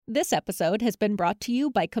This episode has been brought to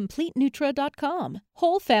you by CompleteNutra.com,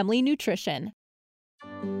 Whole Family Nutrition.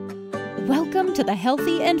 Welcome to the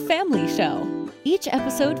Healthy and Family Show. Each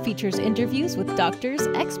episode features interviews with doctors,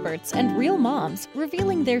 experts, and real moms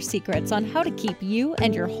revealing their secrets on how to keep you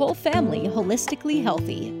and your whole family holistically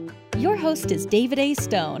healthy. Your host is David A.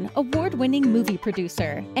 Stone, award-winning movie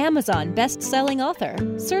producer, Amazon best-selling author,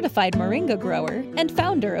 certified moringa grower, and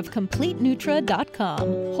founder of CompleteNutra.com,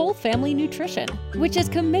 Whole Family Nutrition, which is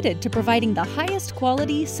committed to providing the highest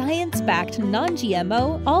quality, science-backed,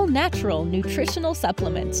 non-GMO, all-natural nutritional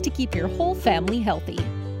supplements to keep your whole family healthy.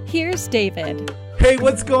 Here's David. Hey,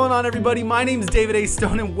 what's going on, everybody? My name is David A.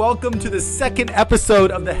 Stone, and welcome to the second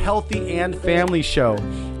episode of the Healthy and Family Show.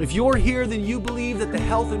 If you're here, then you believe that the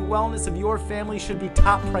health and wellness of your family should be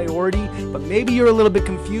top priority, but maybe you're a little bit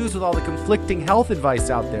confused with all the conflicting health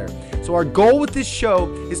advice out there. So our goal with this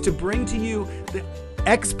show is to bring to you the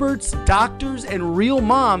experts, doctors, and real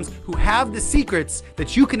moms who have the secrets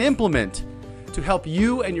that you can implement to help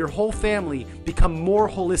you and your whole family become more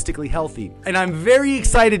holistically healthy. And I'm very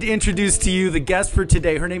excited to introduce to you the guest for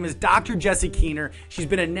today. Her name is Dr. Jessie Keener. She's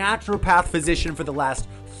been a naturopath physician for the last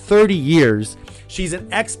 30 years. She's an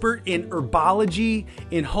expert in herbology,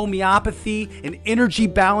 in homeopathy, in energy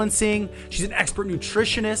balancing. She's an expert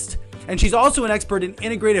nutritionist, and she's also an expert in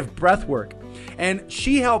integrative breath work. And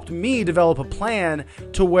she helped me develop a plan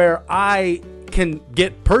to where I can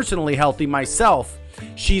get personally healthy myself.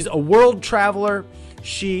 She's a world traveler.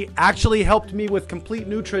 She actually helped me with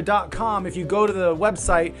CompleteNutra.com. If you go to the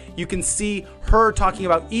website, you can see her talking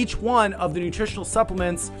about each one of the nutritional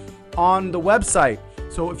supplements on the website.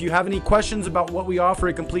 So if you have any questions about what we offer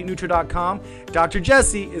at CompleteNutra.com, Dr.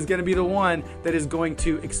 Jessie is going to be the one that is going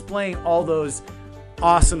to explain all those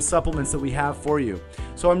awesome supplements that we have for you.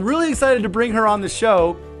 So I'm really excited to bring her on the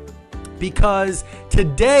show because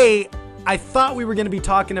today I thought we were going to be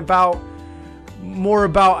talking more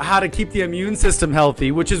about how to keep the immune system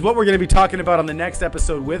healthy, which is what we're going to be talking about on the next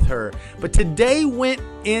episode with her. But today went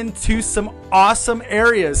into some awesome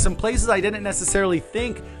areas, some places I didn't necessarily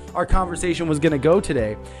think our conversation was going to go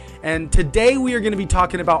today. And today we are going to be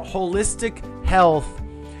talking about holistic health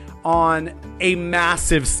on a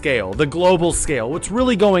massive scale, the global scale, what's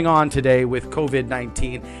really going on today with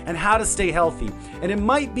Covid-19 and how to stay healthy. And it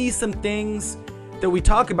might be some things that we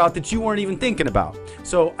talk about that you weren't even thinking about.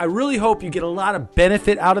 So I really hope you get a lot of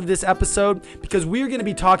benefit out of this episode because we're going to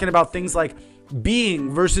be talking about things like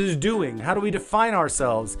being versus doing. How do we define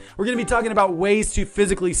ourselves? We're going to be talking about ways to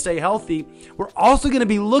physically stay healthy. We're also going to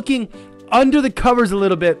be looking under the covers a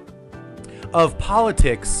little bit of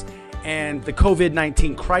politics and the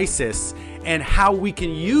COVID-19 crisis and how we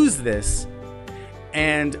can use this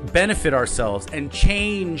and benefit ourselves and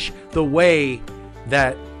change the way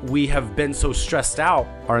that we have been so stressed out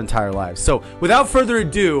our entire lives. So without further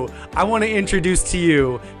ado, I want to introduce to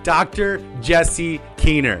you Dr. Jessie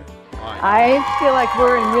Keener. I feel like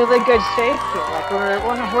we're in really good shape here. Like we're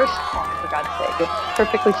on a horse farm, for God's sake. It's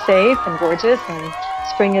perfectly safe and gorgeous, and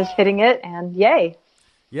spring is hitting it, and yay.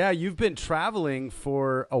 Yeah, you've been traveling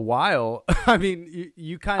for a while. I mean,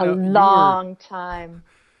 you kind of... A long time.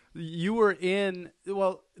 You were in,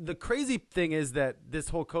 well, the crazy thing is that this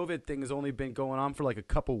whole COVID thing has only been going on for like a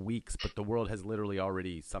couple weeks, but the world has literally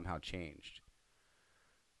already somehow changed.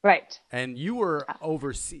 Right. And you were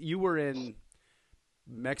you were in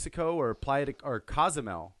Mexico or Playa or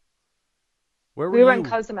Cozumel. Where were you? We were in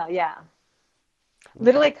Cozumel, yeah.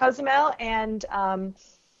 Literally Cozumel, and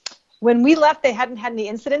when we left, they hadn't had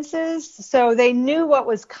any incidences, so they knew what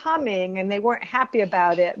was coming, and they weren't happy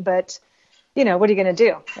about it, but... You know, what are you going to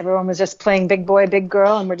do? Everyone was just playing big boy, big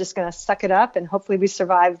girl, and we're just going to suck it up, and hopefully we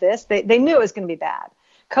survive this. They knew it was going to be bad.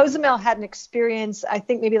 Cozumel had an experience, I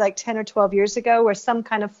think maybe like 10 or 12 years ago, where some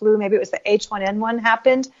kind of flu, maybe it was the H1N1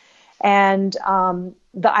 happened, and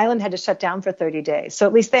the island had to shut down for 30 days. So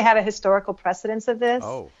at least they have a historical precedence of this.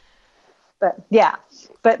 Oh. But, yeah.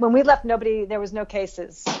 But when we left, there was no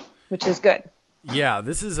cases, which is good. Yeah,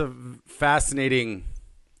 this is a fascinating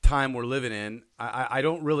time we're living in. I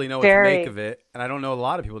don't really know what to make of it, and I don't know a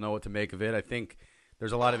lot of people know what to make of it. I think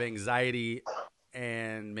there's a lot of anxiety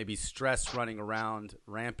and maybe stress running around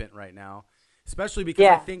rampant right now, especially because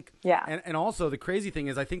I think and also the crazy thing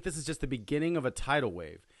is I think this is just the beginning of a tidal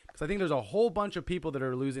wave, because I think there's a whole bunch of people that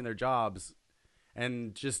are losing their jobs,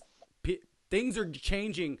 and just things are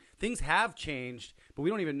changing. Things have changed, but we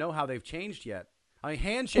don't even know how they've changed yet. I mean,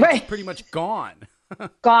 handshakes is pretty much gone.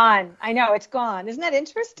 Gone. I know, it's gone. Isn't that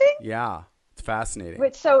interesting? Yeah, it's fascinating.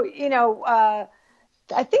 But so,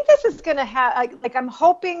 I think this is going to have, like I'm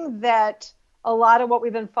hoping that a lot of what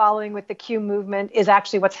we've been following with the Q movement is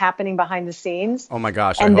actually what's happening behind the scenes. Oh my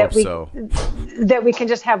gosh, and I hope so. That we can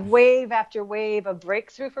just have wave after wave of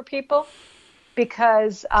breakthrough for people,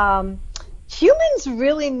 because humans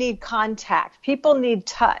really need contact. People need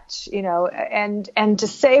touch, and to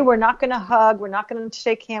say we're not going to hug, we're not going to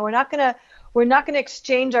shake hands, we're not going to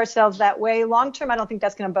exchange ourselves that way. Long term, I don't think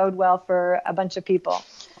that's going to bode well for a bunch of people.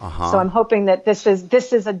 So I'm hoping that this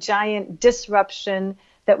is a giant disruption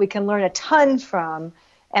that we can learn a ton from,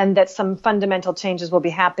 and that some fundamental changes will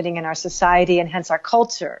be happening in our society and hence our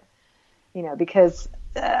culture. Because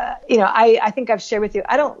I think I've shared with you,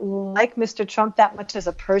 I don't like Mr. Trump that much as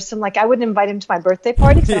a person. Like, I wouldn't invite him to my birthday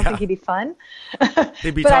party because I don't think he'd be fun.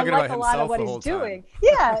 He'd be but talking I like about a lot himself of what the he's whole doing. time.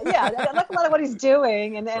 Yeah, I like a lot of what he's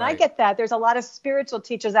doing, and Right. I get that. There's a lot of spiritual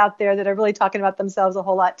teachers out there that are really talking about themselves a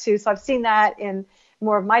whole lot too. So I've seen that in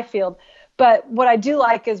more of my field. But what I do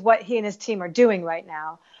like is what he and his team are doing right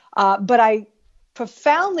now. But I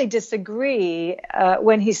profoundly disagree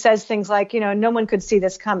when he says things like, no one could see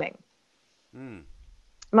this coming.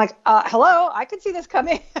 I'm like, hello, I could see this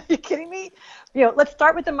coming. Are you kidding me? Let's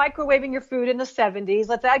start with the microwaving your food in the 70s.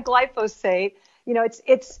 Let's add glyphosate.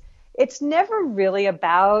 It's never really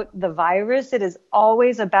about the virus. It is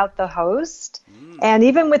always about the host. And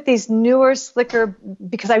even with these newer, slicker,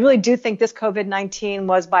 because I really do think this COVID-19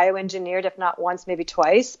 was bioengineered, if not once, maybe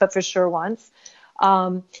twice, but for sure once.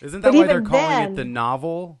 Isn't that why they're calling it the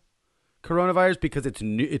novel coronavirus? Because it's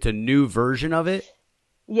new, it's a new version of it?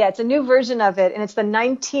 Yeah, it's a new version of it, and it's the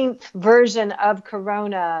 19th version of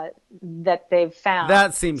corona that they've found.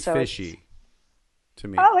 That seems fishy to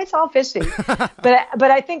me. Oh, it's all fishy. but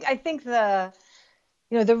I think the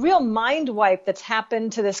real mind wipe that's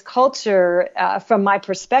happened to this culture, from my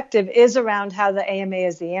perspective, is around how the AMA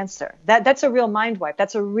is the answer. That's a real mind wipe.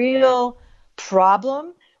 That's a real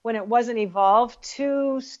problem. When it wasn't evolved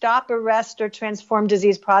to stop, arrest, or transform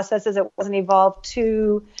disease processes, it wasn't evolved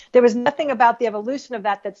to, there was nothing about the evolution of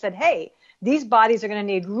that said, hey, these bodies are going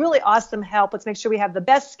to need really awesome help. Let's make sure we have the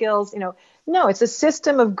best skills. No, it's a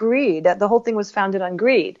system of greed. The whole thing was founded on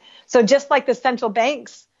greed. So just like the central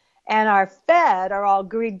banks and our Fed are all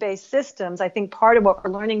greed-based systems, I think part of what we're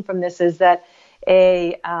learning from this is that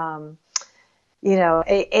a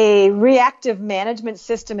reactive management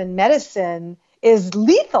system in medicine is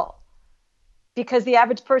lethal, because the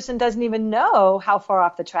average person doesn't even know how far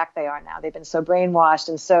off the track they are now. They've been so brainwashed,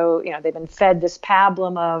 and so they've been fed this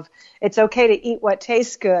pablum of it's okay to eat what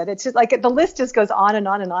tastes good. It's just like the list just goes on and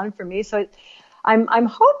on and on for me. So I'm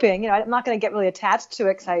hoping, I'm not going to get really attached to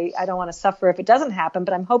it because I don't want to suffer if it doesn't happen,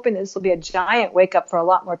 but I'm hoping this will be a giant wake up for a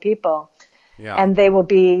lot more people. Yeah. And they will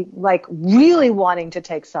be like really wanting to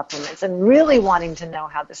take supplements and really wanting to know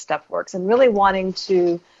how this stuff works and really wanting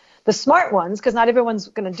to. The smart ones, because not everyone's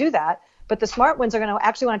going to do that, but the smart ones are going to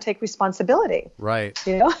actually want to take responsibility. Right.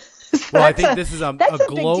 So well, I think this is a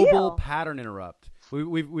global pattern interrupt.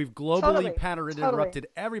 We've globally pattern interrupted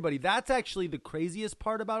everybody. That's actually the craziest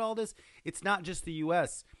part about all this. It's not just the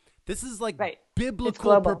U.S. This is like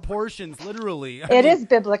biblical proportions, literally. It is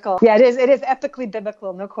biblical. Yeah, it is. It is epically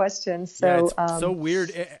biblical, no question. So yeah, it's so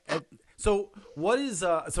weird. So what is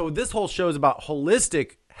so this whole show is about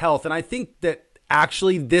holistic health, and I think that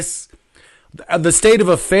actually the state of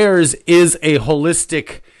affairs is a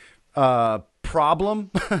holistic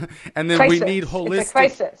problem, and then crisis. We need a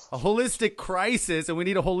holistic crisis, and we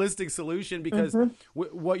need a holistic solution because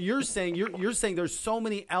what you're saying, you're saying there's so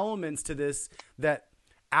many elements to this that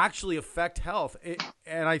actually affect health,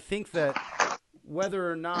 and I think that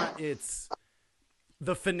whether or not it's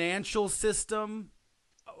the financial system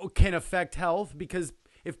can affect health, because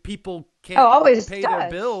if people can't pay their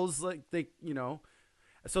bills, like they,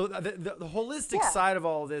 so the holistic side of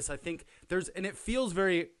all of this, I think and it feels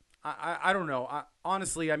very, I don't know.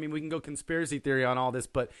 Honestly, I mean, we can go conspiracy theory on all this,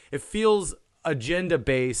 but it feels agenda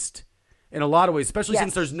based in a lot of ways, especially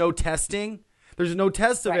since there's no testing. There's no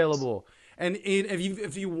tests available. And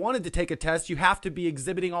if you wanted to take a test, you have to be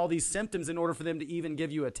exhibiting all these symptoms in order for them to even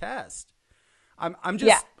give you a test. I'm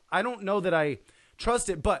just, I don't know that I trust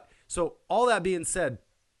it. But so all that being said,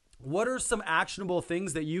 what are some actionable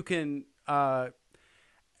things that you can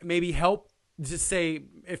maybe help to say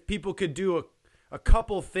if people could do a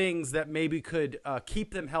couple things that maybe could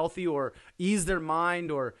keep them healthy or ease their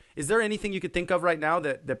mind? Or is there anything you could think of right now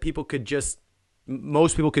that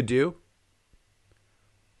most people could do?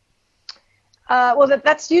 Well,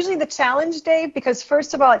 that's usually the challenge, Dave, because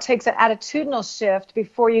first of all, it takes an attitudinal shift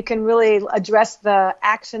before you can really address the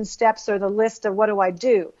action steps or the list of what do I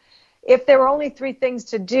do. If there were only 3 things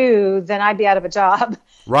to do, then I'd be out of a job.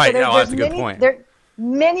 Right. So that's a good point.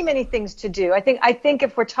 many, many things to do. I think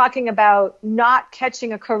if we're talking about not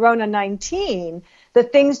catching a Corona-19, the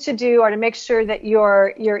things to do are to make sure that your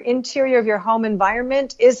interior of your home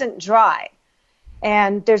environment isn't dry.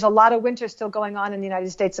 And there's a lot of winter still going on in the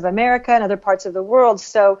United States of America and other parts of the world.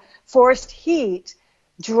 So forced heat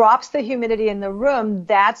drops the humidity in the room.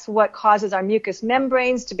 That's what causes our mucous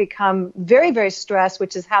membranes to become very, very stressed,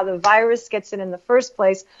 which is how the virus gets in the first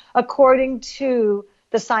place, according to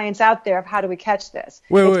the science out there of how do we catch this.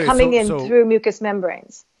 It's coming in through mucous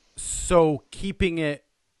membranes. So keeping it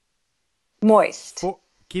moist.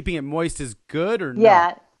 Keeping it moist is good or no?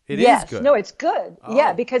 Yeah. It is good. No, it's good. Oh.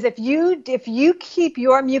 Yeah, because if you keep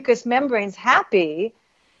your mucous membranes happy,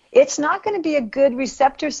 it's not going to be a good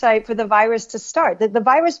receptor site for the virus to start. The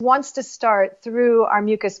virus wants to start through our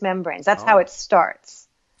mucous membranes. That's how it starts.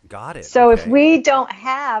 Got it. So if we don't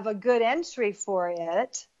have a good entry for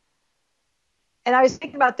it, and I was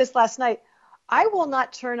thinking about this last night, I will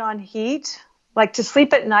not turn on heat. Like to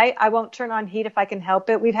sleep at night, I won't turn on heat if I can help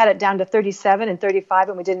it. We've had it down to 37 and 35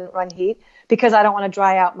 and we didn't run heat because I don't want to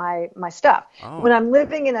dry out my stuff. Oh. When I'm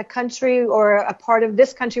living in a country or a part of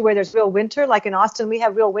this country where there's real winter, like in Austin, we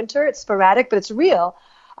have real winter. It's sporadic, but it's real.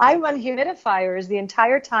 I run humidifiers the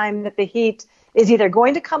entire time that the heat is either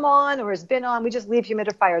going to come on or has been on. We just leave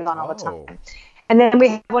humidifiers on all the time. And then we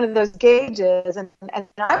have one of those gauges. And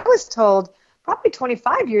I was told probably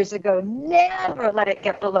 25 years ago, never let it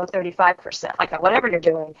get below 35%, like whatever you're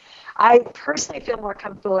doing. I personally feel more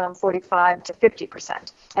comfortable around 45 to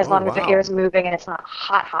 50%, as long as the air is moving and it's not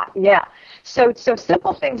hot. Yeah. So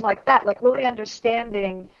simple things like that, like really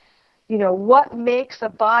understanding, what makes a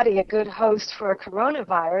body a good host for a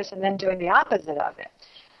coronavirus and then doing the opposite of it.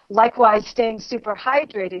 Likewise, staying super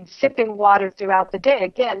hydrated, sipping water throughout the day,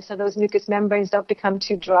 again, so those mucous membranes don't become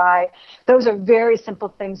too dry. Those are very simple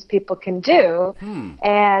things people can do.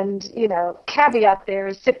 And, caveat there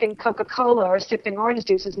is sipping Coca-Cola or sipping orange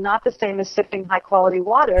juice is not the same as sipping high-quality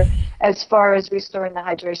water as far as restoring the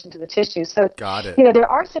hydration to the tissue. So, got it.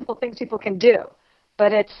 There are simple things people can do,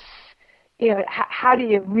 but it's, how do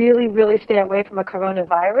you really, really stay away from a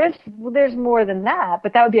coronavirus? Well, there's more than that,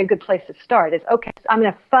 but that would be a good place to start. Is okay, so I'm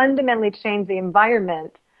going to fundamentally change the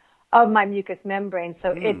environment of my mucous membrane so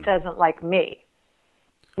it doesn't like me.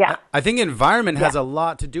 Yeah. I think environment has a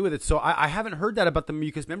lot to do with it. So I haven't heard that about the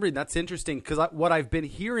mucous membrane. That's interesting because what I've been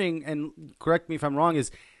hearing, and correct me if I'm wrong, is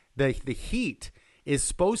the heat is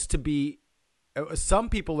supposed to be, some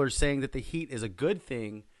people are saying that the heat is a good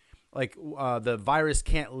thing. Like the virus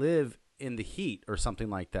can't live in the heat or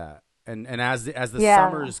something like that. And as the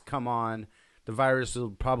summers come on, the virus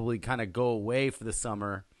will probably kind of go away for the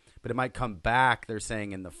summer, but it might come back, they're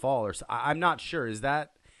saying, in the fall. Or I'm not sure. Is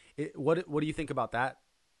that what do you think about that?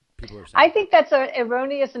 People are saying. I think that's an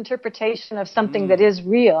erroneous interpretation of something that is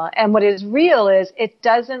real. And what is real is it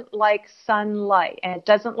doesn't like sunlight, and it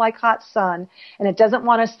doesn't like hot sun, and it doesn't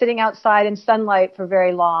want us sitting outside in sunlight for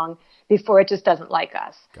very long before it just doesn't like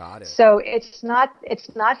us. Got it. So it's not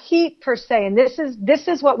heat per se, and this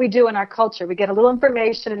is what we do in our culture. We get a little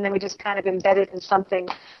information and then we just kind of embed it in something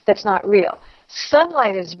that's not real.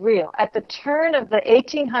 Sunlight is real. At the turn of the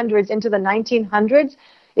 1800s into the 1900s,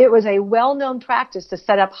 it was a well-known practice to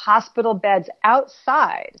set up hospital beds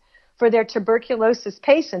outside for their tuberculosis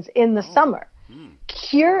patients in the summer.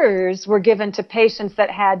 Cures were given to patients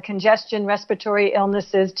that had congestion, respiratory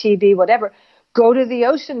illnesses, TB, whatever. Go to the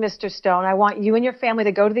ocean, Mr. Stone. I want you and your family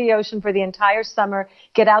to go to the ocean for the entire summer.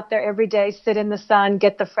 Get out there every day, sit in the sun,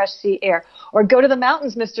 get the fresh sea air. Or go to the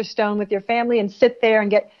mountains, Mr. Stone, with your family and sit there and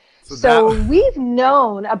get... So we've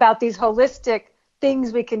known about these holistic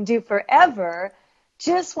things we can do forever.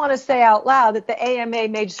 Just want to say out loud that the AMA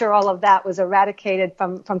made sure all of that was eradicated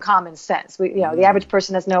from common sense. The average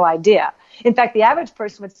person has no idea. In fact, the average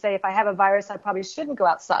person would say, if I have a virus, I probably shouldn't go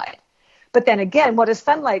outside. But then again, what does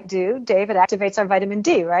sunlight do, Dave? It activates our vitamin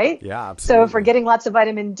D, right? Yeah, absolutely. So if we're getting lots of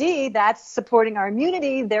vitamin D, that's supporting our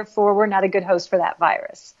immunity. Therefore, we're not a good host for that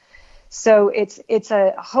virus. So it's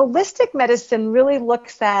a holistic medicine really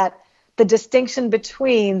looks at the distinction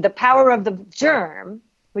between the power of the germ,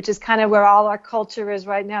 which is kind of where all our culture is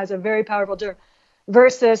right now, is a very powerful germ,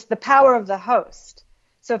 versus the power of the host.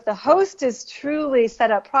 So if the host is truly set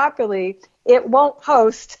up properly, it won't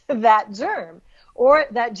host that germ. Or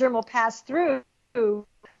that germ will pass through,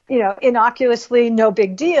 innocuously, no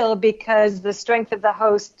big deal, because the strength of the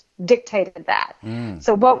host dictated that.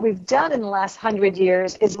 So what we've done in the last 100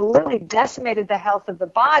 years is literally decimated the health of the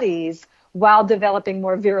bodies while developing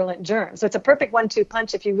more virulent germs. So it's a perfect 1-2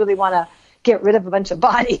 punch if you really want to get rid of a bunch of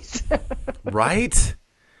bodies. Right?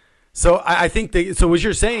 So I think so what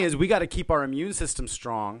you're saying is we got to keep our immune system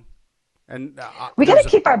strong. And we got to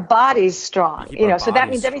keep our bodies strong, so that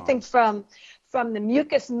means strong. everything from the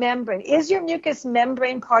mucous membrane. Is your mucous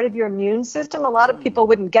membrane part of your immune system? A lot of people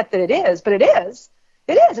wouldn't get that it is, but it is.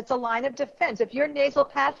 It is. It's a line of defense. If your nasal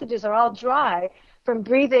passages are all dry from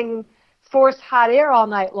breathing forced hot air all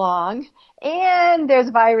night long, and there's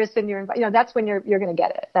virus in your, that's when you're going to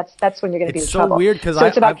get it. That's when you're going to be in trouble. It's so weird because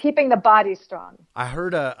it's about keeping the body strong. I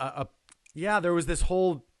heard there was this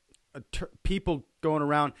whole people going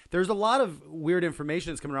around. There's a lot of weird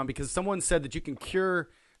information that's coming around because someone said that you can cure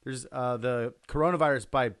the coronavirus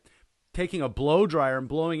by taking a blow dryer and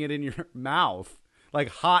blowing it in your mouth. Like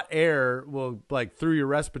hot air will through your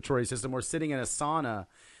respiratory system, or sitting in a sauna.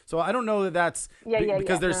 So I don't know that that's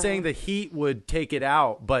because they're saying the heat would take it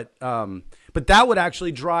out, but that would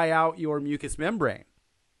actually dry out your mucous membrane.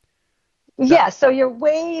 Yeah, so you're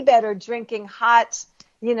way better drinking hot,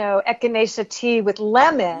 echinacea tea with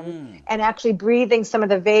lemon and actually breathing some of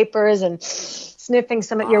the vapors and sniffing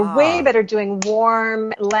some of it. You're way better doing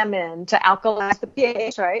warm lemon to alkalize the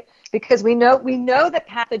pH, right? Because we know that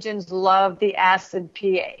pathogens love the acid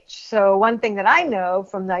pH. So one thing that I know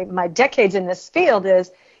from my decades in this field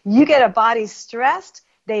is you get a body stressed,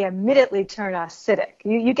 they immediately turn acidic.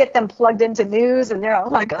 You get them plugged into news and they're, oh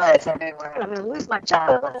my God, it's everywhere. I'm going to lose my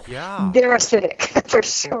job. Yeah. They're acidic for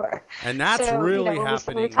sure. And that's really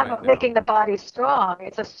happening. When we talk about making the body strong,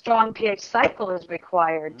 it's a strong pH cycle is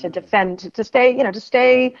required to defend, to stay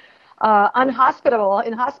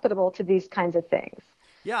inhospitable to these kinds of things.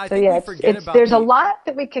 Yeah, I think we forget about there's a lot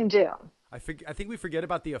that we can do. I think we forget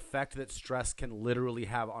about the effect that stress can literally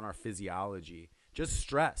have on our physiology. Just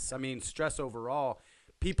stress. I mean, stress overall.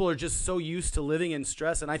 People are just so used to living in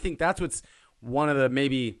stress. And I think that's what's one of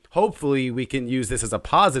the hopefully we can use this as a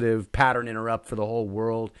positive pattern interrupt for the whole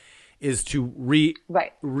world, is to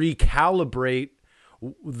recalibrate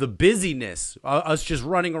the busyness, us just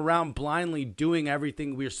running around blindly doing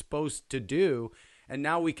everything we're supposed to do. And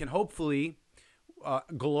now we can hopefully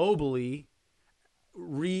globally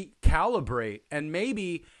recalibrate. And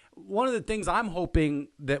maybe one of the things I'm hoping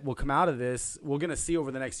that will come out of this, we're going to see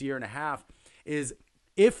over the next year and a half, is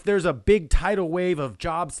if there's a big tidal wave of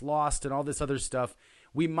jobs lost and all this other stuff,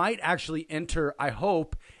 we might actually enter, I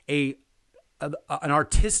hope, an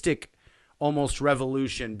artistic almost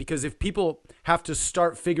revolution. Because if people have to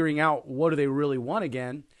start figuring out what do they really want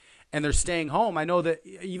again, and they're staying home. I know that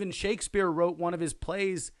even Shakespeare wrote one of his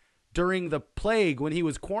plays during the plague when he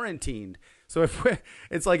was quarantined. So if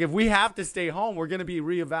we have to stay home, we're going to be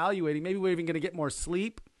reevaluating. Maybe we're even going to get more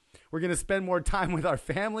sleep. We're going to spend more time with our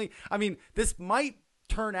family. I mean, this might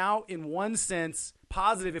turn out in one sense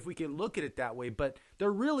positive if we can look at it that way, but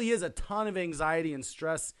there really is a ton of anxiety and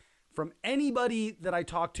stress from anybody that I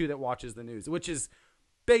talk to that watches the news, which is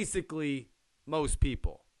basically most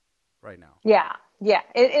people right now. Yeah.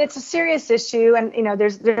 It's a serious issue, and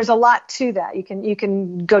there's a lot to that. You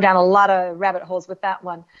can go down a lot of rabbit holes with that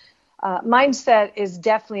one. Mindset is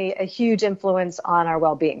definitely a huge influence on our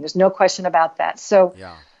well-being. There's no question about that. So,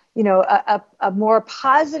 a more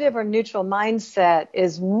positive or neutral mindset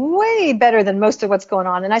is way better than most of what's going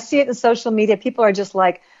on. And I see it in social media. People are just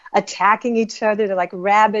attacking each other. They're like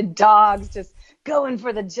rabid dogs, just going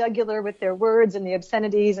for the jugular with their words and the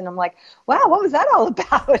obscenities. And I'm like, wow, what was that all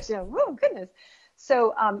about? Oh, goodness.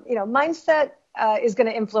 So, mindset is going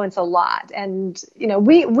to influence a lot. And,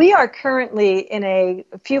 we are currently in a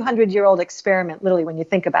few 100-year-old experiment, literally, when you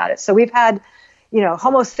think about it. So we've had,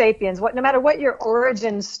 Homo sapiens, no matter what your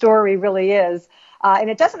origin story really is, and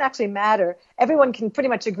it doesn't actually matter, everyone can pretty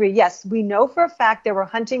much agree, yes, we know for a fact there were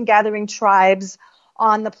hunting-gathering tribes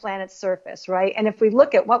on the planet's surface, right? And if we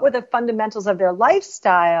look at what were the fundamentals of their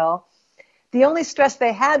lifestyle, the only stress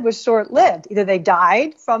they had was short-lived. Either they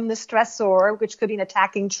died from the stressor, which could be an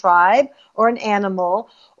attacking tribe or an animal,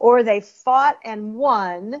 or they fought and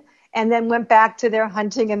won and then went back to their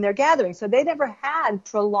hunting and their gathering. So they never had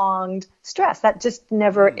prolonged stress. That just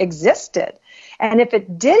never existed. And if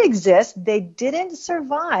it did exist, they didn't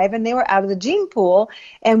survive and they were out of the gene pool,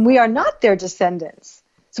 and we are not their descendants.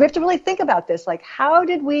 So we have to really think about this. How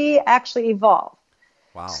did we actually evolve?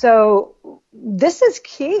 Wow. So this is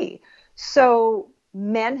key. So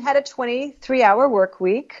men had a 23-hour work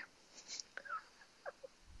week.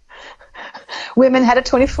 Women had a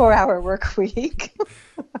 24-hour work week.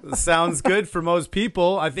 Sounds good for most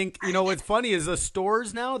people. I think, what's funny is the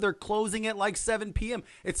stores now, they're closing at 7 p.m.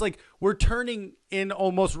 It's we're turning in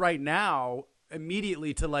almost right now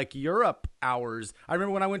immediately to Europe hours. I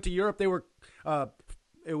remember when I went to Europe, they were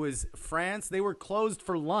it was France. They were closed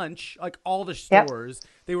for lunch, all the stores.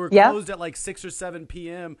 Yep. They were closed at 6 or 7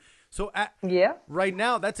 p.m. So Yeah. right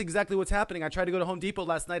now, that's exactly what's happening. I tried to go to Home Depot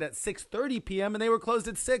last night at 6:30 p.m. and they were closed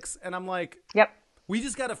at 6. And I'm like, Yep. we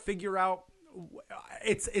just got to figure out.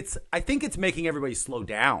 I think it's making everybody slow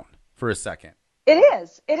down for a second. It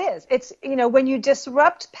is. It is. It's, when you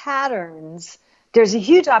disrupt patterns, there's a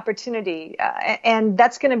huge opportunity. And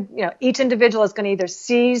that's going to, each individual is going to either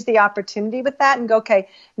seize the opportunity with that and go, okay,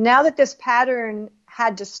 now that this pattern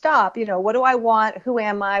had to stop, what do I want? Who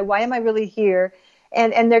am I? Why am I really here?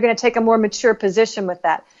 And they're going to take a more mature position with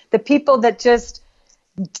that. The people that's just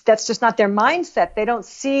not their mindset. They don't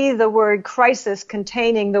see the word crisis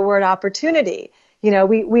containing the word opportunity.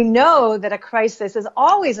 We know that a crisis is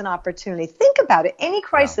always an opportunity. Think about it. Any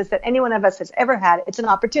crisis that any one of us has ever had, it's an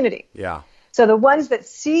opportunity. Yeah. So the ones that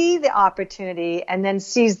see the opportunity and then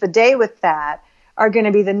seize the day with that are going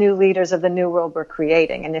to be the new leaders of the new world we're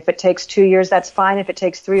creating. And if it takes 2 years, that's fine. If it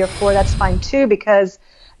takes 3 or 4, that's fine too, because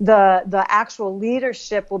the actual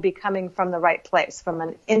leadership will be coming from the right place, from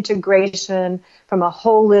an integration, from a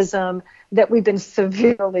holism that we've been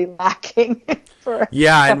severely lacking for a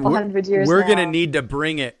couple hundred years now. We're going to need to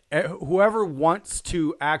bring it. Whoever wants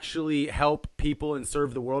to actually help people and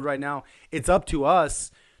serve the world right now, it's up to us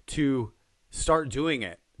to start doing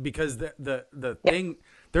it, because the thing,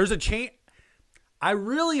 there's a change. I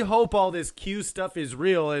really hope all this Q stuff is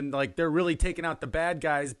real and like they're really taking out the bad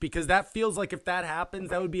guys, because that feels like if that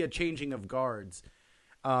happens, that would be a changing of guards.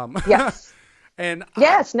 Yes. And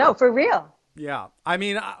yes, no, for real. Yeah. I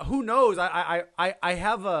mean, who knows? I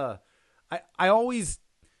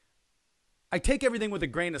take everything with a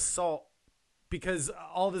grain of salt, because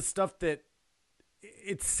all this stuff that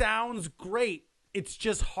it sounds great. It's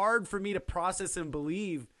just hard for me to process and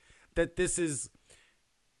believe that this is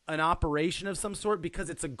an operation of some sort, because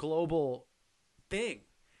it's a global thing.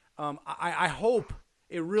 I hope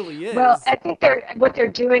it really is. Well, I think what they're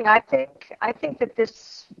doing. I think that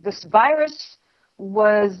this virus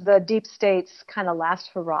was the deep state's kind of last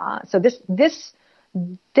hurrah. So this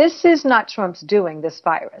is not Trump's doing. This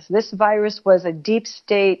virus was a deep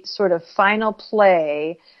state sort of final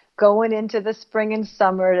play going into the spring and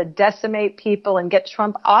summer to decimate people and get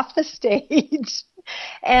Trump off the stage.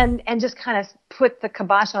 And just kind of put the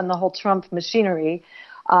kibosh on the whole Trump machinery.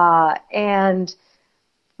 And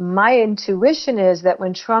my intuition is that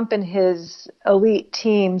when Trump and his elite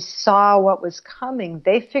team saw what was coming,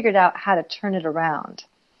 they figured out how to turn it around.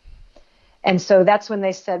 And so that's when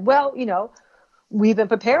they said, well, we've been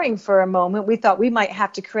preparing for a moment. We thought we might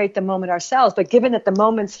have to create the moment ourselves. But given that the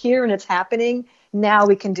moment's here and it's happening, now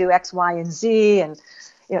we can do X, Y, and Z. And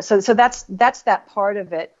so that's that part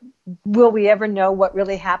of it. Will we ever know what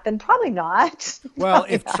really happened? Probably not. Well,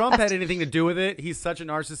 if Trump had anything to do with it, he's such a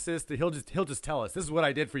narcissist that he'll just tell us, this is what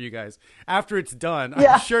I did for you guys. After it's done,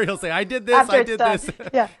 I'm sure he'll say, I did this, I did this.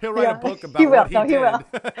 Yeah. He'll write a book about what he did. He will.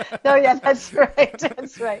 No, yeah, that's right.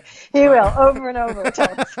 That's right. He will, over and over.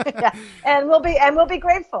 Yeah. And we'll be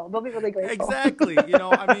grateful. We'll be really grateful. Exactly.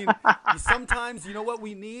 I mean, sometimes, what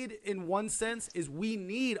we need in one sense is we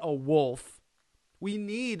need a wolf. We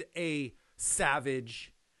need a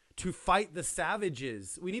savage to fight the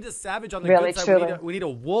savages. We need a savage on the good side. We need a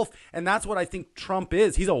wolf, and that's what I think Trump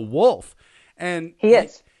is. He's a wolf, and he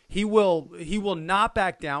is. He will not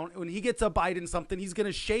back down. When he gets a bite in something, he's going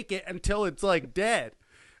to shake it until it's like dead.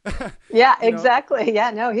 Yeah, exactly.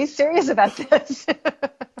 Yeah, no, he's serious about this.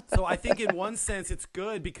 So I think in one sense it's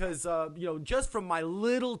good because, just from my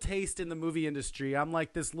little taste in the movie industry, I'm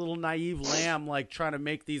like this little naive lamb, like trying to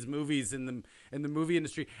make these movies in the movie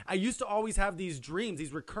industry. I used to always have these dreams,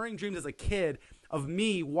 these recurring dreams as a kid of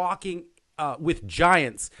me walking with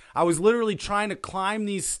giants. I was literally trying to climb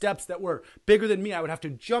these steps that were bigger than me. I would have to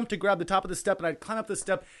jump to grab the top of the step, and I'd climb up the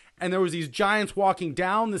step, and there was these giants walking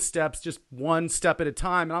down the steps just one step at a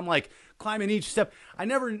time. And I'm like climbing each step.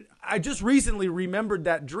 I just recently remembered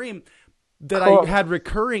that dream that I had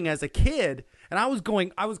recurring as a kid. And I was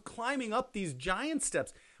climbing up these giant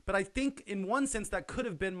steps. But I think in one sense that could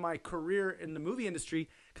have been my career in the movie industry,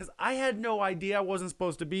 because I had no idea I wasn't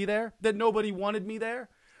supposed to be there, that nobody wanted me there.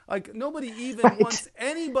 Like, nobody even wants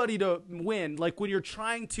anybody to win. Like, when you're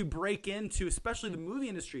trying to break into, especially the movie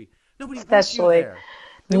industry, nobody wants you there.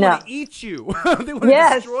 They want to eat you. They want to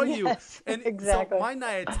destroy you. And exactly. So my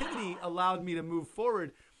naivety allowed me to move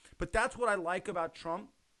forward. But that's what I like about Trump.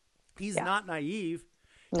 He's not naive.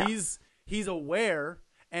 No. He's aware.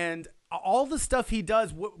 And all the stuff he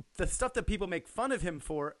does, the stuff that people make fun of him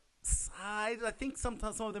for, I think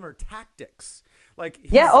sometimes some of them are tactics. Like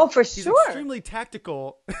for he's sure. extremely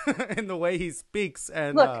tactical in the way he speaks.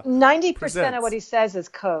 And look, 90% of what he says is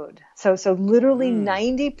code. So literally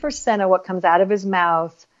 90% of what comes out of his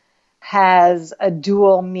mouth has a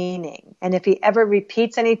dual meaning. And if he ever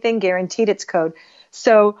repeats anything, guaranteed it's code.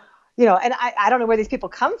 So, and I don't know where these people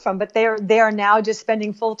come from, but they are now just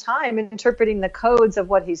spending full time interpreting the codes of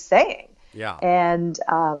what he's saying. Yeah. And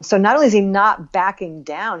so not only is he not backing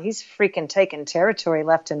down, he's freaking taking territory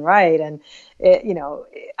left and right. And,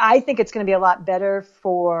 I think it's going to be a lot better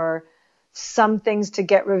for some things to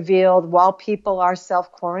get revealed while people are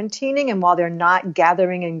self-quarantining and while they're not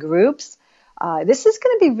gathering in groups. This is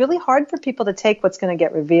going to be really hard for people to take what's going to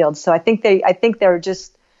get revealed. So I think they're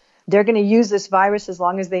going to use this virus as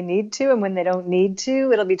long as they need to. And when they don't need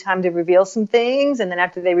to, it'll be time to reveal some things. And then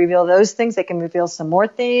after they reveal those things, they can reveal some more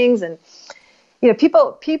things. And,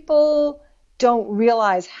 people don't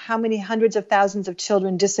realize how many hundreds of thousands of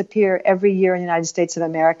children disappear every year in the United States of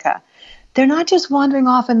America. They're not just wandering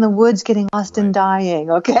off in the woods, getting lost and dying.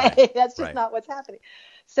 Okay. Right. That's just not what's happening.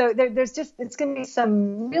 So it's going to be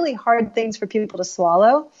some really hard things for people to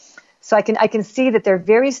swallow. So I can see that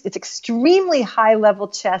it's extremely high level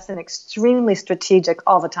chess and extremely strategic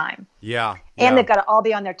all the time. Yeah. And they've got to all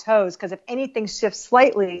be on their toes, because if anything shifts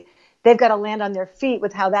slightly, they've got to land on their feet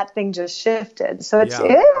with how that thing just shifted. So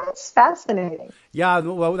it's fascinating. Yeah.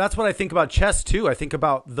 Well, that's what I think about chess too. I think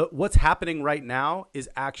about what's happening right now is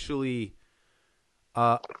actually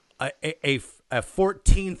a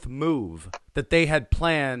 14th move that they had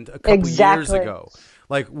planned a couple years ago.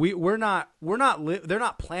 Like they're not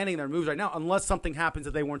planning their moves right now unless something happens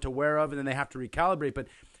that they weren't aware of, and then they have to recalibrate. But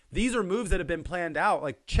these are moves that have been planned out.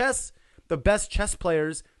 Like chess, the best chess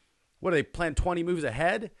players, what do they plan 20 moves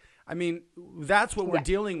ahead? I mean, that's what we're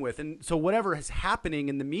dealing with. And so whatever is happening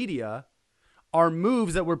in the media are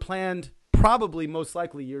moves that were planned probably most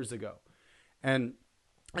likely years ago. And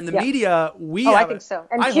the media, I think so.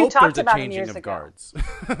 And I Hugh hope talked there's a about changing of ago. guards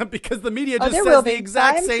because the media just says will the be.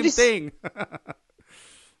 exact same thing.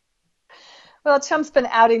 Well, Trump's been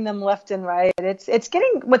outing them left and right.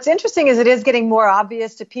 What's interesting is it is getting more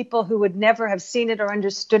obvious to people who would never have seen it or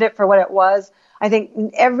understood it for what it was. I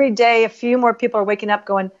think every day a few more people are waking up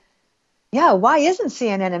going, yeah, why isn't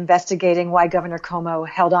CNN investigating why Governor Cuomo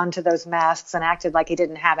held on to those masks and acted like he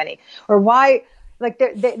didn't have any? Or why, like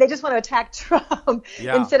they just want to attack Trump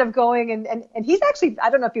instead of going and he's actually, I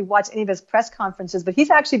don't know if you watch any of his press conferences, but he's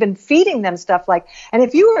actually been feeding them stuff like, and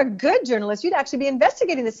if you were a good journalist, you'd actually be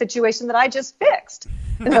investigating the situation that I just fixed.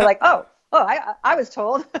 And they're like, oh, I was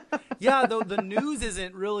told. Yeah, though the news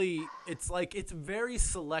isn't really, it's very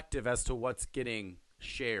selective as to what's getting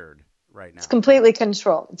shared right now. It's completely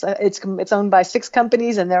controlled. It's owned by 6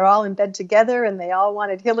 companies, and they're all in bed together, and they all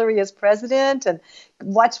wanted Hillary as president. And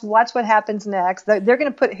watch what happens next. They're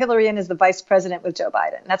going to put Hillary in as the vice president with Joe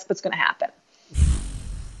Biden. That's what's going to happen.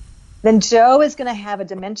 Then Joe is going to have a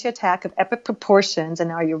dementia attack of epic proportions,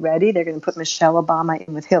 and are you ready? They're going to put Michelle Obama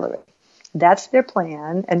in with Hillary. That's their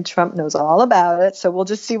plan, and Trump knows all about it. So we'll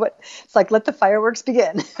just see it's like. Let the fireworks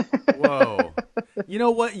begin. Whoa. You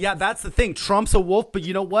know what? Yeah, that's the thing. Trump's a wolf, but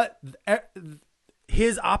you know what?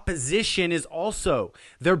 His opposition is also.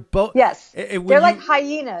 They're both. Yes. They're like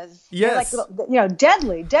hyenas. Yes. They're like,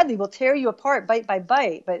 deadly will tear you apart bite by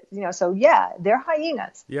bite. But, so yeah, they're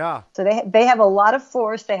hyenas. Yeah. So they have a lot of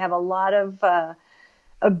force. They have a lot of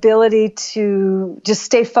ability to just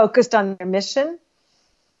stay focused on their mission.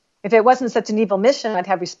 If it wasn't such an evil mission, I'd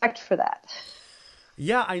have respect for that.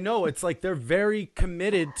 Yeah, I know. It's like they're very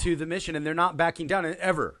committed to the mission, and they're not backing down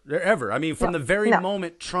ever. I mean, from the very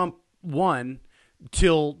moment Trump won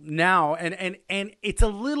till now, and it's a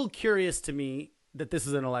little curious to me that this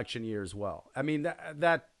is an election year as well. I mean,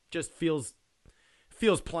 that just feels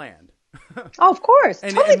planned. Oh, of course,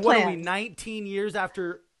 and totally and what planned. are we, 19 years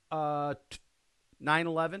after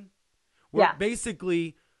 9/11? We're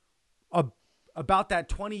basically about that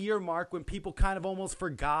 20-year mark when people kind of almost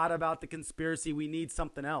forgot about the conspiracy. We need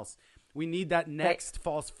something else. We need that next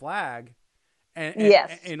false flag.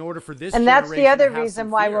 In order for this, and that's the other to have reason some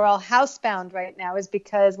why fear. we're all housebound right now, is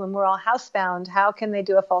because when we're all housebound, how can they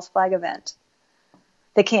do a false flag event?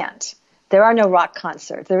 They can't. There are no rock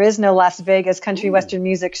concerts. There is no Las Vegas country western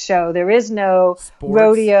music show. There is no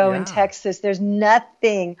rodeo in Texas. There's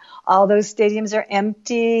nothing. All those stadiums are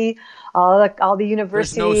empty. All the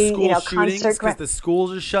university, There's no school shootings concert because the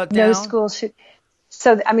schools are shut down. No school shoot.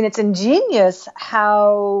 So I mean, it's ingenious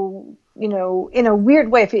how, in a weird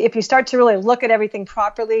way, if you start to really look at everything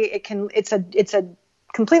properly, it's a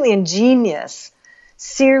completely ingenious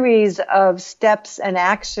series of steps and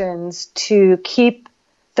actions to keep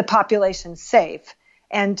the population safe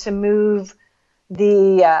and to move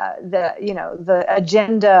the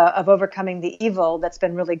agenda of overcoming the evil that's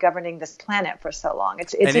been really governing this planet for so long.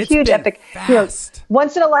 It's a huge epic, fast.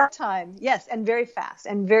 once in a lifetime. Yes. And very fast.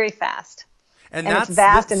 And it's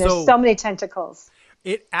vast, and there's so many tentacles.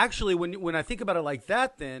 It actually, when I think about it like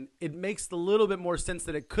that, then it makes a little bit more sense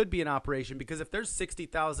that it could be an operation, because if there's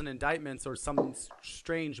 60,000 indictments or some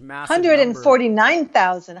strange massive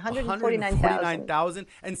 149,000.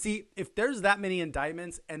 And see, if there's that many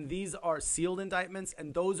indictments, and these are sealed indictments,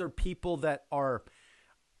 and those are people that are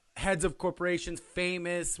heads of corporations,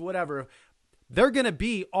 famous, whatever, they're going to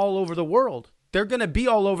be all over the world. They're going to be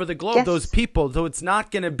all over the globe, those people. So it's not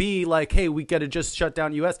going to be like, hey, we got to just shut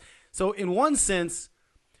down U.S. So in one sense,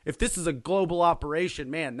 if this is a global operation,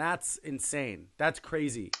 man, that's insane. That's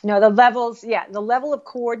crazy. No, the level of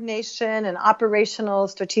coordination and operational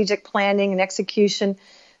strategic planning and execution,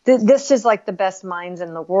 this is like the best minds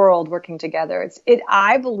in the world working together.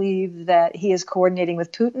 I believe that he is coordinating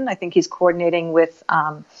with Putin. I think he's coordinating with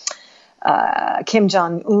Kim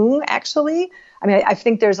Jong-un, actually. I mean, I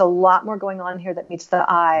think there's a lot more going on here that meets the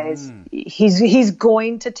eyes. He's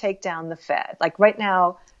going to take down the Fed. Like right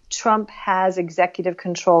now, Trump has executive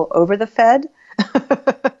control over the Fed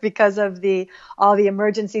because of all the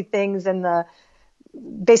emergency things and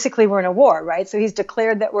basically we're in a war, right? So he's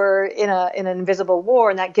declared that we're in an invisible war,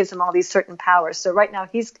 and that gives him all these certain powers. So right now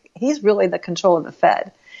he's really the control of the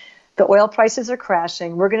Fed. The oil prices are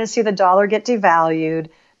crashing. We're going to see the dollar get devalued.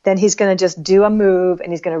 Then he's going to just do a move,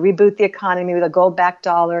 and he's going to reboot the economy with a gold-backed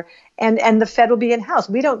dollar, and the Fed will be in-house.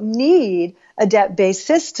 We don't need a debt-based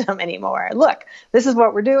system anymore. Look, this is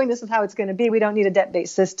what we're doing. This is how it's going to be. We don't need a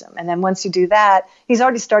debt-based system. And then once you do that, he's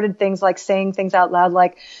already started things like saying things out loud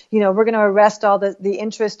like, we're going to arrest all the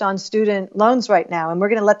interest on student loans right now, and we're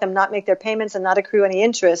going to let them not make their payments and not accrue any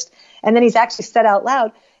interest. And then he's actually said out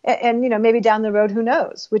loud, and maybe down the road, who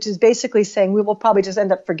knows, which is basically saying we will probably just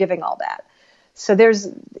end up forgiving all that. So there's,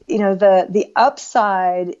 the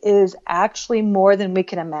upside is actually more than we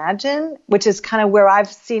can imagine, which is kind of where I've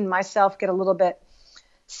seen myself get a little bit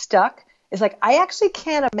stuck. It's like, I actually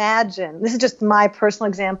can't imagine, this is just my personal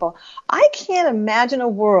example, I can't imagine a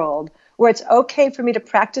world where it's okay for me to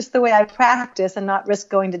practice the way I practice and not risk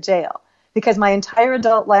going to jail, because my entire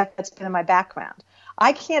adult life, that's been in my background.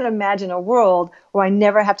 I can't imagine a world where I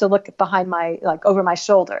never have to look behind over my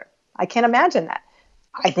shoulder. I can't imagine that.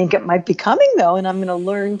 I think it might be coming though, and I'm going to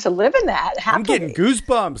learn to live in that happily. I'm getting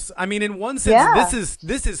goosebumps. I mean, in one sense,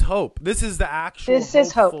 this is hope. This is the actual. This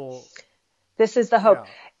is hope. This is the hope.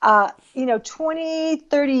 Yeah.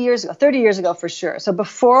 30 years ago for sure. So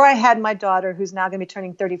before I had my daughter, who's now going to be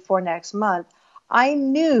turning 34 next month, I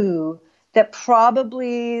knew that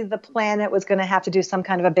probably the planet was going to have to do some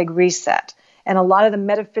kind of a big reset. And a lot of the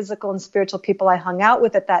metaphysical and spiritual people I hung out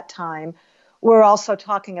with at that time were also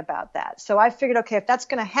talking about that. So I figured, okay, if that's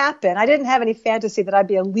going to happen, I didn't have any fantasy that I'd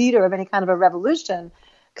be a leader of any kind of a revolution,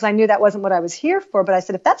 because I knew that wasn't what I was here for. But I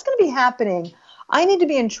said, if that's going to be happening, I need to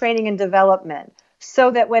be in training and development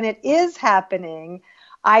so that when it is happening,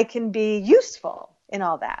 I can be useful in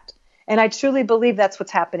all that. And I truly believe that's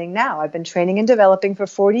what's happening now. I've been training and developing for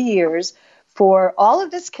 40 years for all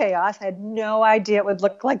of this chaos. I had no idea it would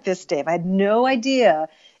look like this, Dave. I had no idea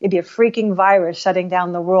it'd be a freaking virus shutting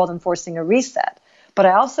down the world and forcing a reset. But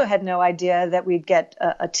I also had no idea that we'd get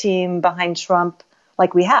a team behind Trump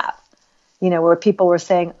like we have, where people were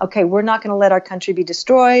saying, okay, we're not going to let our country be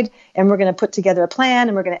destroyed, and we're going to put together a plan,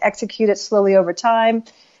 and we're going to execute it slowly over time.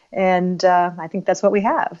 And I think that's what we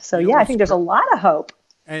have. So, I think there's a lot of hope.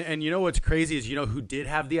 And what's crazy is, who did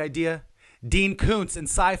have the idea? Dean Koontz and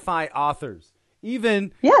sci-fi authors.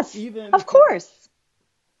 Even of course.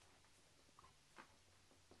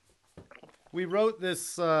 We wrote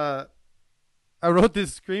this. I wrote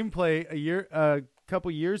this screenplay a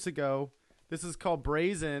couple years ago. This is called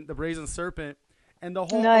The Brazen Serpent, and the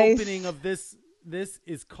whole opening of this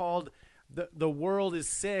is called "The World is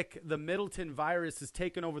Sick." The Middleton virus has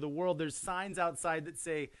taken over the world. There's signs outside that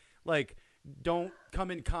say like, "Don't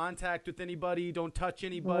come in contact with anybody. Don't touch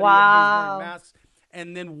anybody." Wow. Everybody's wearing masks.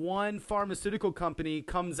 And then one pharmaceutical company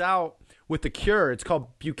comes out with a cure. It's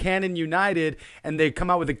called Buchanan United, and they come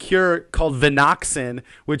out with a cure called Venoxin,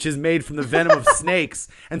 which is made from the venom of snakes.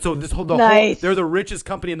 And so they're the richest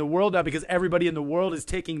company in the world now because everybody in the world is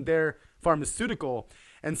taking their pharmaceutical.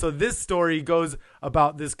 And so this story goes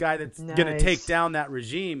about this guy that's going to take down that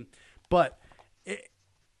regime. But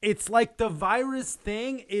it's like the virus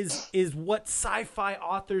thing is what sci-fi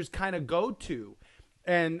authors kind of go to.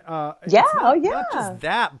 And not just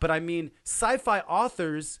that, but I mean, sci-fi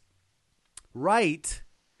authors write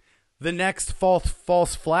the next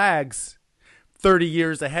false flags 30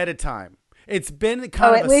 years ahead of time. It's been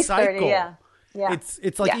kind of a cycle. 30, yeah.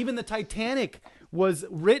 It's like even the Titanic was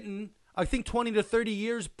written, I think 20 to 30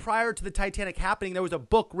 years prior to the Titanic happening. There was a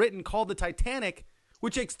book written called The Titanic,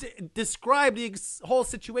 which describe the whole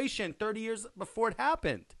situation 30 years before it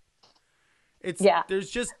happened. There's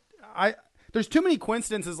just there's too many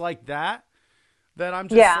coincidences like that I'm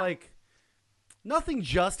just like, nothing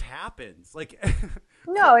just happens. Like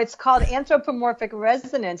no, it's called anthropomorphic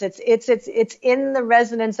resonance. It's in the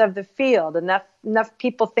resonance of the field. Enough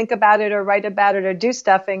people think about it or write about it or do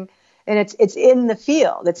stuff, and it's in the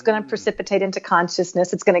field. It's going to precipitate into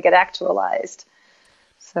consciousness. It's going to get actualized.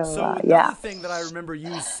 So another thing that I remember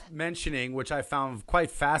you mentioning, which I found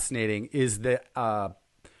quite fascinating, is the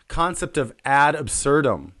concept of ad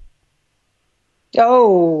absurdum.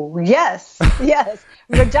 Oh, yes.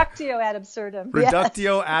 Reductio ad absurdum.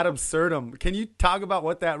 Reductio ad absurdum. Can you talk about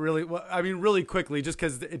what that really quickly, just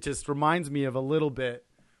because it just reminds me of a little bit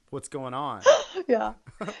what's going on. Yeah.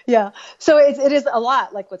 So it is a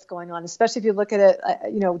lot like what's going on, especially if you look at it,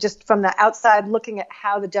 just from the outside, looking at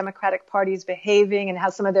how the Democratic Party is behaving and how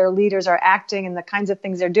some of their leaders are acting and the kinds of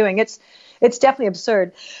things they're doing. It's definitely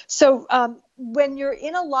absurd. So when you're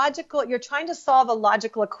in you're trying to solve a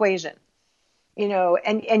logical equation. So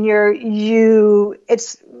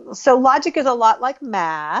logic is a lot like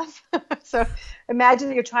math. So imagine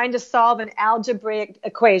that you're trying to solve an algebraic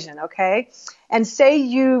equation, okay? And say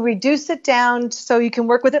you reduce it down so you can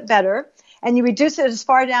work with it better, and you reduce it as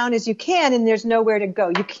far down as you can, and there's nowhere to go.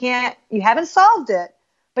 You haven't solved it,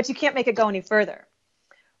 but you can't make it go any further.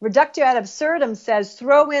 Reductio ad absurdum says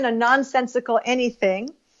throw in a nonsensical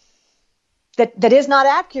anything that is not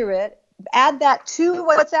accurate, add that to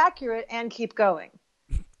what's accurate, and keep going.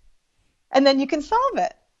 And then you can solve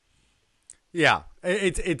it. Yeah,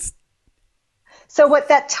 it's. So what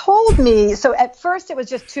that told me, so at first it was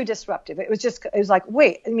just too disruptive. It was like,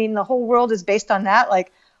 wait, the whole world is based on that?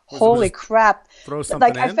 Like, holy crap. Throw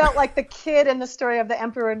something in? I felt like the kid in the story of the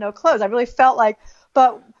Emperor No Clothes. I really felt like,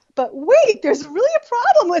 but wait, there's really a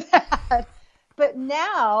problem with that. But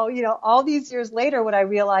now, all these years later, what I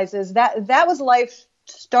realize is that was life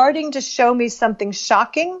starting to show me something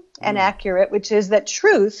shocking and accurate, which is that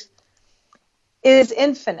truth is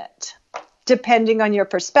infinite, depending on your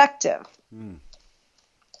perspective.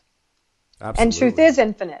 Absolutely. And truth is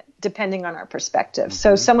infinite, depending on our perspective.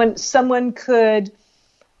 So someone could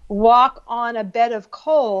walk on a bed of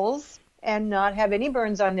coals and not have any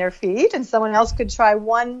burns on their feet, and someone else could try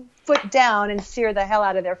 1 foot down and sear the hell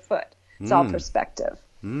out of their foot. It's all perspective.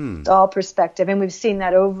 It's all perspective. And we've seen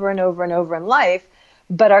that over and over and over in life.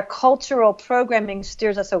 But our cultural programming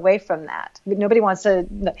steers us away from that. Nobody wants to,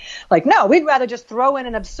 no, we'd rather just throw in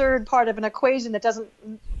an absurd part of an equation that doesn't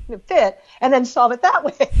fit and then solve it that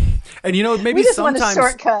way. And maybe we just sometimes want a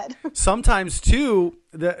shortcut. Sometimes too,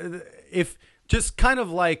 if just kind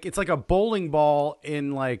of like it's like a bowling ball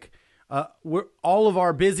in we're all of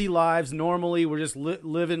our busy lives. Normally, we're just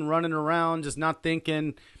living, running around, just not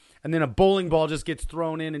thinking, and then a bowling ball just gets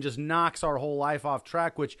thrown in and just knocks our whole life off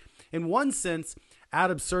track. Which, in one sense,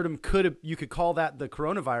 ad absurdum you could call that the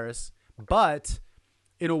coronavirus, but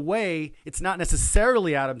in a way, it's not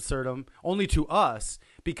necessarily ad absurdum, only to us,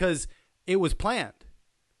 because it was planned.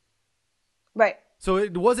 Right. So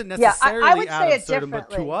it wasn't necessarily ad absurdum, but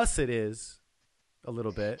differently. to us it is a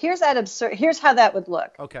little bit. Here's how that would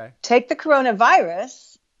look. Okay. Take the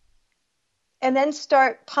coronavirus and then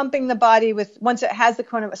start pumping the body once it has the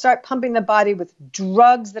coronavirus, start pumping the body with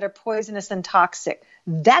drugs that are poisonous and toxic.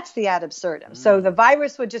 That's the ad absurdum. So the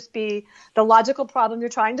virus would just be the logical problem you're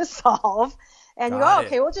trying to solve. And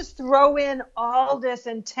we'll just throw in all this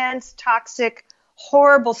intense, toxic,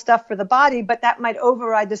 horrible stuff for the body, but that might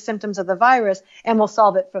override the symptoms of the virus, and we'll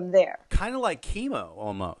solve it from there. Kind of like chemo,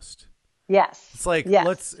 almost. Yes. It's like,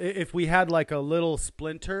 if we had like a little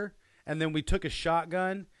splinter, and then we took a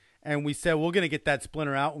shotgun, and we said, we're going to get that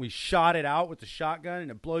splinter out, and we shot it out with the shotgun, and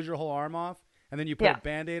it blows your whole arm off, and then you put a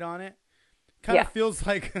Band-Aid on it. Kind of feels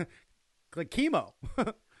like chemo.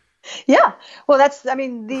 Yeah. Well, it's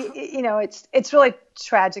really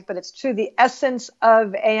tragic, but it's true. The essence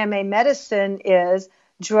of AMA medicine is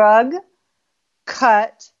drug,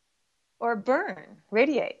 cut, or burn,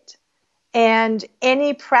 radiate. And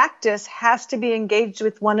any practice has to be engaged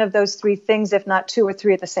with one of those 3 things, if not 2 or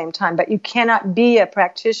 3 at the same time. But you cannot be a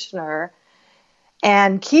practitioner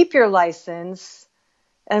and keep your license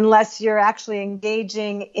unless you're actually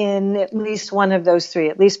engaging in at least one of those 3,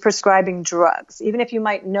 at least prescribing drugs. Even if you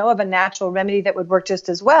might know of a natural remedy that would work just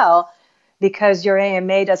as well, because your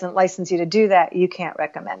AMA doesn't license you to do that, you can't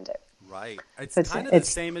recommend it. Right. It's kind of the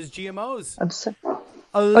same as GMOs.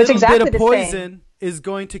 A little bit of poison is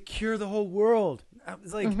going to cure the whole world.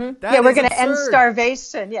 It's like, that we're going to end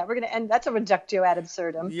starvation. Yeah, we're going to end. That's a reductio ad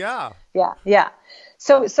absurdum. Yeah.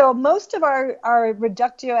 So most of our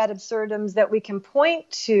reductio ad absurdums that we can point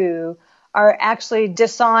to are actually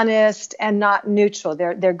dishonest and not neutral.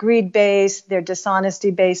 They're greed-based, they're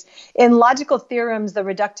dishonesty-based. In logical theorems, the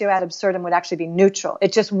reductio ad absurdum would actually be neutral.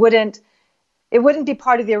 It wouldn't be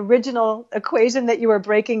part of the original equation that you were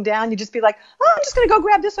breaking down. You'd just be like, oh, I'm just going to go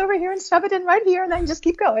grab this over here and shove it in right here and then just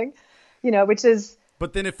keep going, which is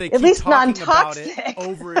But then if they at keep least talking about non-toxic. it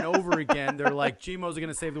over and over again, they're like, GMOs are going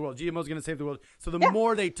to save the world. GMOs are going to save the world. So the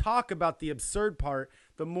more they talk about the absurd part,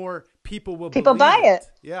 the more people will believe buy it.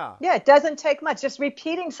 Yeah. Yeah, it doesn't take much. Just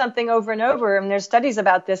repeating something over and over. And there's studies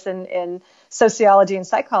about this in sociology and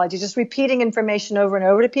psychology. Just repeating information over and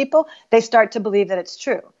over to people, they start to believe that it's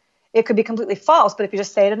true. It could be completely false, but if you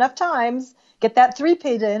just say it enough times, get that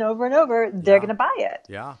 3-page in over and over, they're going to buy it.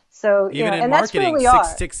 Yeah. So, even in and marketing, that's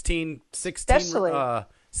where we are.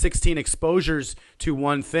 16 exposures to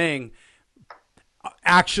one thing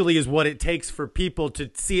actually is what it takes for people to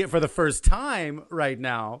see it for the first time right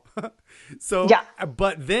now. So,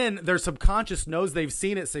 but then their subconscious knows they've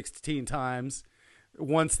seen it 16 times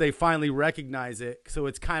once they finally recognize it. So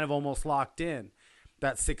it's kind of almost locked in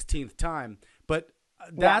that 16th time. But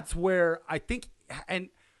that's where I think, and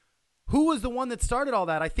who was the one that started all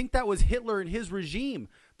that? I think that was Hitler and his regime.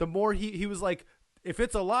 The more he was like, if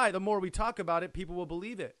it's a lie, the more we talk about it, people will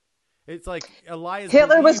believe it. It's like a lie is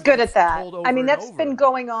Hitler was good at that. I mean, that's been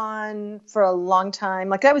going on for a long time.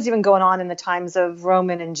 Like that was even going on in the times of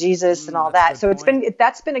Roman and Jesus and all that. So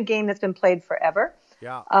that's been a game that's been played forever.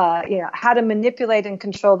 Yeah. How to manipulate and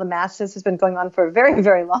control the masses has been going on for a very,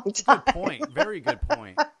 very long time. Good point. Very good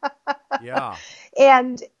point. Yeah.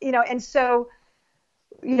 And so,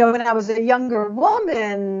 when I was a younger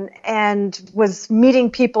woman and was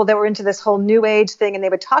meeting people that were into this whole new age thing, and they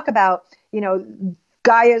would talk about,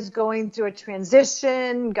 Gaia's going through a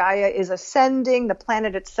transition. Gaia is ascending. The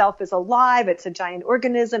planet itself is alive. It's a giant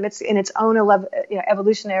organism. It's in its own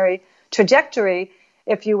evolutionary trajectory,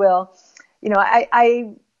 if you will.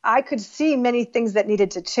 I could see many things that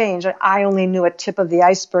needed to change. I only knew a tip of the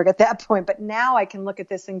iceberg at that point, but now I can look at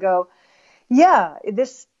this and go, yeah,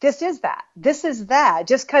 this is that. This is that.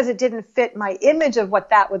 Just because it didn't fit my image of what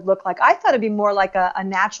that would look like. I thought it'd be more like a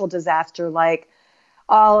natural disaster, like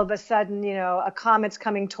all of a sudden, a comet's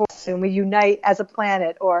coming towards us and we unite as a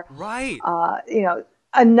planet, or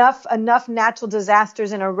enough natural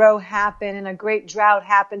disasters in a row happen and a great drought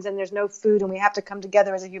happens and there's no food and we have to come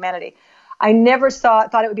together as a humanity. I never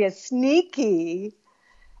thought it would be as sneaky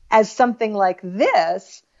as something like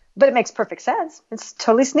this, but it makes perfect sense. It's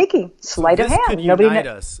totally sneaky. Sleight of hand. Could unite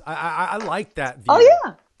us. I like that view. Oh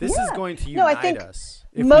yeah. This is going to unite us.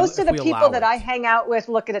 Most of the people that I hang out with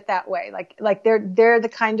look at it that way. Like they're the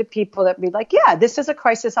kind of people that be like, yeah, this is a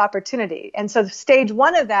crisis opportunity. And so stage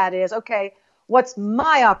one of that is, okay, what's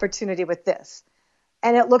my opportunity with this?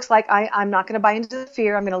 And it looks like I'm not going to buy into the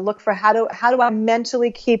fear. I'm going to look for how do I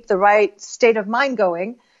mentally keep the right state of mind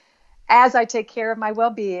going as I take care of my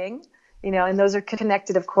well-being, and those are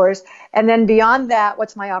connected, of course. And then beyond that,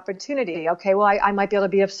 what's my opportunity? Okay, well, I might be able to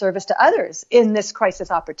be of service to others in this crisis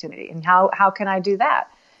opportunity. And how can I do that?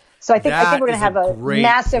 So I think we're going to have a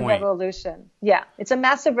massive revolution. Yeah, it's a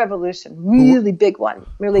massive revolution, really big one,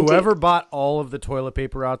 really Whoever deep. bought all of the toilet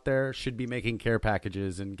paper out there should be making care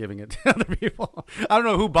packages and giving it to other people. I don't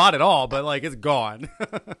know who bought it all, but it's gone.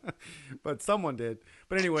 But someone did.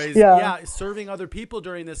 But anyways, serving other people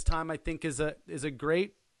during this time, I think is a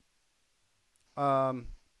great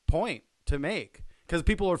point to make, because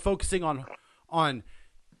people are focusing on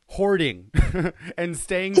hoarding and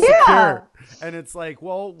staying secure. And it's like,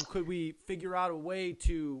 well, could we figure out a way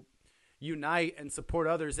to unite and support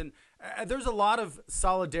others? And there's a lot of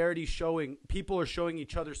solidarity people are showing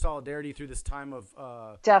each other solidarity through this time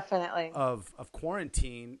of definitely of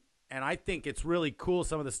quarantine. And I think it's really cool,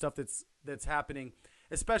 some of the stuff that's happening,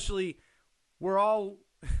 especially we're all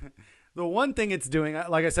the one thing it's doing,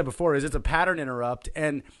 like I said before, is it's a pattern interrupt.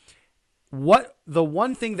 And the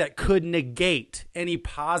one thing that could negate any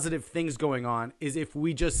positive things going on is if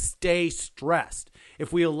we just stay stressed,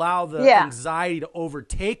 if we allow the anxiety to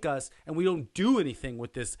overtake us and we don't do anything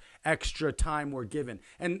with this extra time we're given.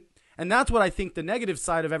 And that's what I think the negative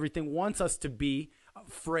side of everything wants us to be: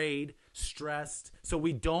 afraid, stressed, so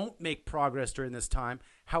we don't make progress during this time.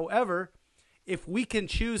 However, if we can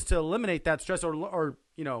choose to eliminate that stress or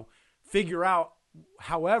figure out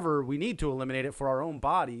however we need to eliminate it for our own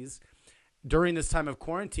bodies during this time of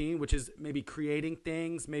quarantine, which is maybe creating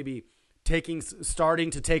things, maybe starting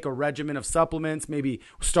to take a regimen of supplements, maybe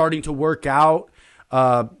starting to work out,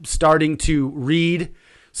 starting to read,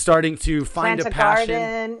 starting to find a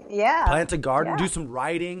passion, plant a garden, do some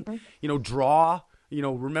writing, draw,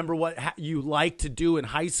 remember what you like to do in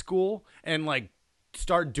high school and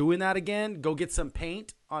start doing that again, go get some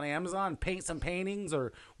paint on Amazon, paint some paintings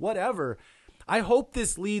or whatever. I hope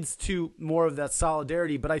this leads to more of that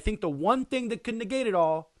solidarity. But I think the one thing that could negate it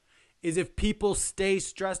all is if people stay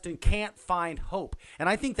stressed and can't find hope. And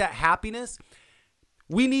I think that happiness,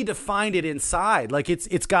 we need to find it inside. Like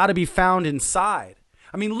it's got to be found inside.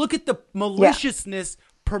 I mean, look at the maliciousness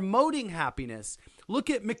promoting happiness. Look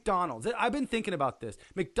at McDonald's. I've been thinking about this.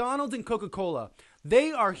 McDonald's and Coca-Cola,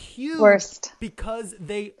 they are huge because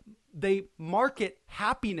they market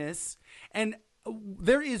happiness, and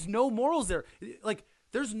there is no morals there. Like,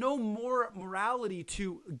 there's no more morality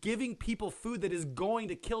to giving people food that is going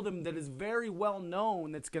to kill them, that is very well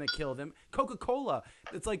known that's going to kill them. Coca-Cola,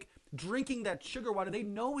 it's like drinking that sugar water. They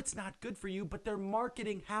know it's not good for you, but they're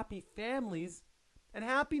marketing happy families and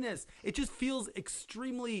happiness. It just feels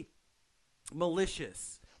extremely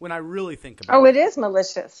malicious when I really think about it. Oh, it is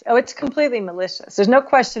malicious. Oh, it's completely malicious. There's no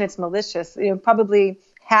question it's malicious. You know, probably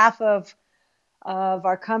half of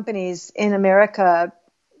our companies in America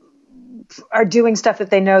are doing stuff that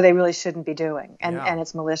they know they really shouldn't be doing, and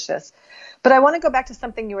it's malicious. But I want to go back to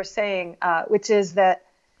something you were saying, which is that,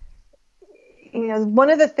 you know, one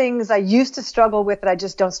of the things I used to struggle with that I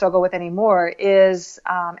just don't struggle with anymore is,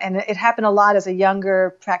 and it happened a lot as a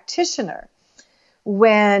younger practitioner,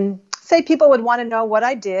 when, say, people would want to know what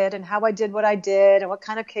I did and how I did what I did and what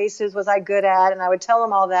kind of cases was I good at, and I would tell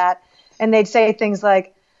them all that, and they'd say things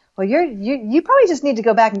like, well, you probably just need to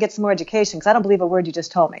go back and get some more education because I don't believe a word you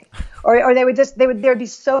just told me. Or they would be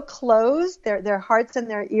so closed, their hearts and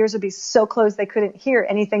their ears would be so closed they couldn't hear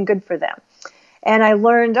anything good for them. And I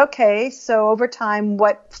learned, okay, so over time,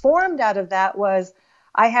 what formed out of that was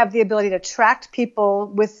I have the ability to attract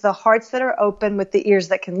people with the hearts that are open, with the ears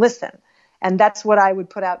that can listen. And that's what I would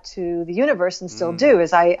put out to the universe and still do,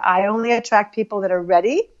 is I only attract people that are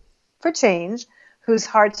ready for change, whose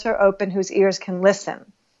hearts are open, whose ears can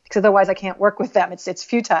listen. Because otherwise I can't work with them. It's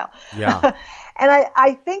futile. Yeah. And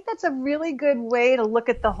I think that's a really good way to look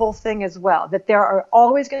at the whole thing as well, that there are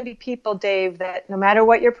always going to be people, Dave, that no matter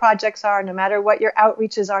what your projects are, no matter what your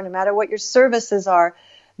outreaches are, no matter what your services are,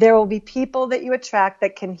 there will be people that you attract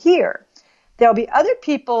that can hear. There'll be other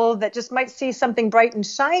people that just might see something bright and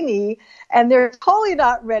shiny, and they're totally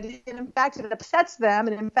not ready. And in fact, it upsets them.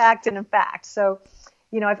 And in fact. So,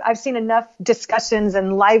 you know, I've seen enough discussions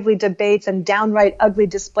and lively debates and downright ugly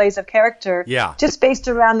displays of character just based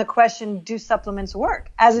around the question, do supplements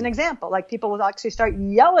work? As an example, like people will actually start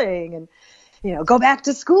yelling and, you know, go back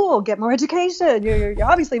to school, get more education. You're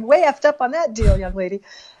obviously way effed up on that deal, young lady.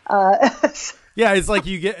 Yeah, it's like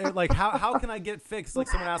you get like, how can I get fixed? Like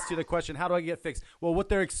someone asks you the question, how do I get fixed? Well, what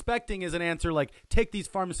they're expecting is an answer like, take these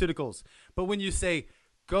pharmaceuticals. But when you say,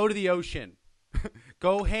 go to the ocean,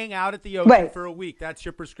 go hang out at the ocean for a week, that's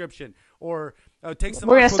your prescription. Or take some.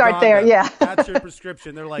 We're going to start there, that's your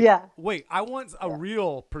prescription. They're like, wait, I want a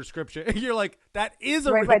real prescription. You're like, that is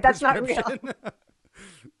a real prescription. That's not real.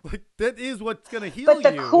 Like, that is what's going to heal you.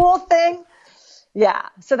 But the cool thing,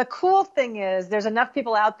 so the cool thing is there's enough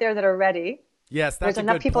people out there that are ready. Yes, that's There's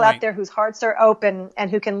enough people out there whose hearts are open and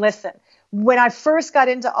who can listen. When I first got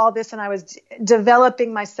into all this and I was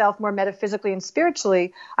developing myself more metaphysically and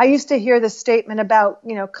spiritually, I used to hear the statement about,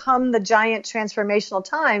 you know, come the giant transformational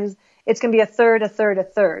times, it's going to be a third, a third, a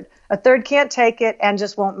third. A third can't take it and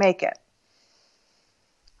just won't make it.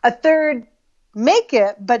 A third make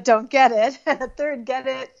it but don't get it. And a third get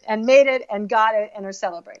it and made it and got it and are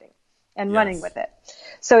celebrating and running with it.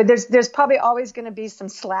 So there's probably always going to be some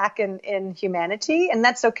slack in humanity, and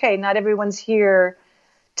that's okay. Not everyone's here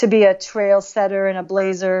to be a trail setter and a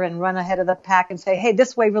blazer and run ahead of the pack and say, hey,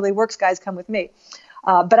 this way really works, guys, come with me.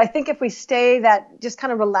 But I think if we stay that just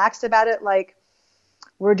kind of relaxed about it, like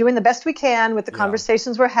we're doing the best we can with the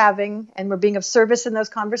conversations we're having, and we're being of service in those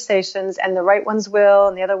conversations, and the right ones will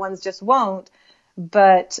and the other ones just won't.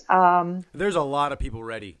 But there's a lot of people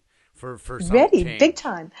ready for some change. Big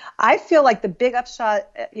time. I feel like the big upshot,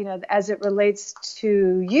 you know, as it relates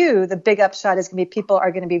to you, the big upshot is going to be people are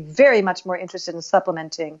going to be very much more interested in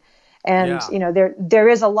supplementing. And, you know, there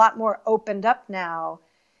is a lot more opened up now,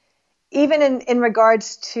 even in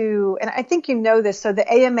regards to, and I think you know this, so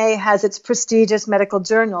the AMA has its prestigious medical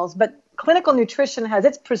journals, but clinical nutrition has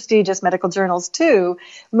its prestigious medical journals too.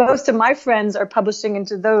 Most of my friends are publishing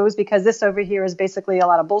into those because this over here is basically a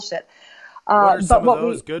lot of bullshit. What are some of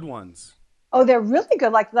those good ones? Oh, they're really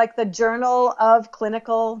good. Like the Journal of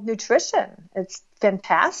Clinical Nutrition. It's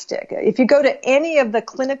fantastic. If you go to any of the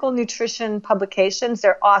clinical nutrition publications,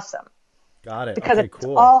 they're awesome. Got it. Because it's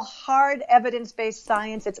all hard evidence-based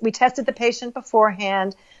science. We tested the patient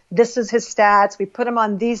beforehand. This is his stats. We put him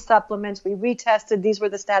on these supplements. We retested. These were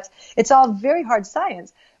the stats. It's all very hard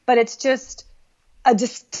science, but it's just a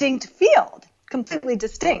distinct field, completely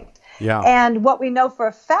distinct. Yeah. And what we know for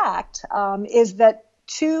a fact is that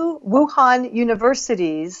 2 Wuhan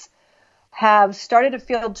universities have started a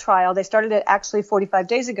field trial. They started it actually 45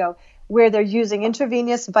 days ago, where they're using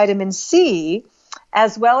intravenous vitamin C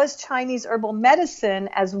as well as Chinese herbal medicine,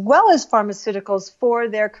 as well as pharmaceuticals for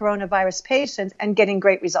their coronavirus patients, and getting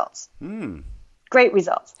great results. Great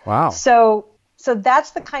results. Wow. So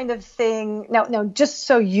that's the kind of thing. Now, just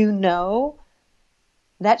so you know,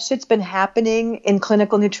 that shit's been happening in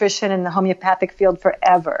clinical nutrition in the homeopathic field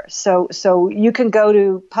forever. So you can go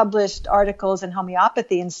to published articles in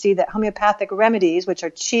homeopathy and see that homeopathic remedies, which are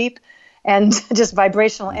cheap and just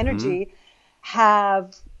vibrational energy,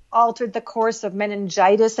 have altered the course of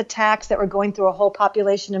meningitis attacks that were going through a whole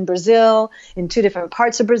population in Brazil, in 2 different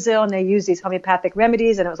parts of Brazil, and they used these homeopathic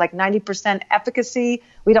remedies, and it was like 90% efficacy.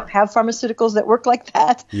 We don't have pharmaceuticals that work like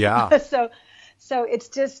that. Yeah. So it's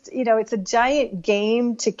just, it's a giant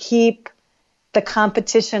game to keep the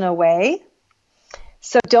competition away.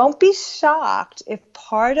 So don't be shocked if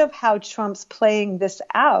part of how Trump's playing this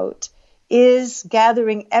out is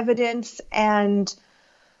gathering evidence and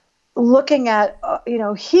looking at,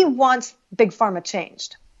 he wants Big Pharma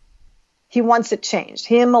changed. He wants it changed.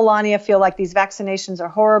 He and Melania feel like these vaccinations are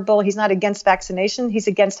horrible. He's not against vaccination. He's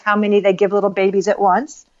against how many they give little babies at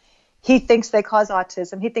once. He thinks they cause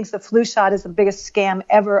autism. He thinks the flu shot is the biggest scam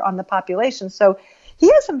ever on the population. So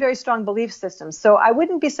he has some very strong belief systems. So I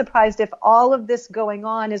wouldn't be surprised if all of this going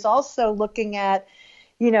on is also looking at,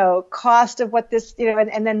 cost of what this,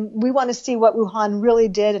 and then we want to see what Wuhan really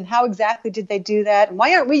did and how exactly did they do that. And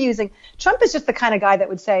why aren't we using, Trump is just the kind of guy that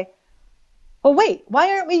would say, well, wait,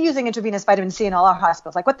 why aren't we using intravenous vitamin C in all our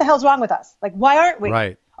hospitals? Like, what the hell's wrong with us? Like, why aren't we?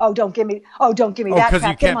 Right. Don't give me that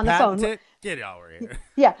crap. Get him on the phone. Get over here.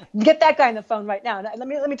 Yeah, get that guy on the phone right now. Let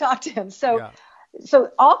me talk to him. So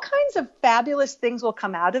all kinds of fabulous things will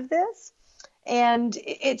come out of this. And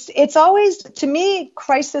it's always, to me,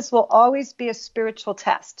 crisis will always be a spiritual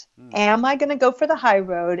test. Am I going to go for the high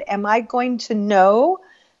road? Am I going to know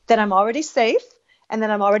that I'm already safe and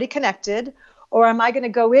that I'm already connected? Or am I going to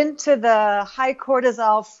go into the high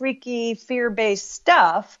cortisol, freaky, fear-based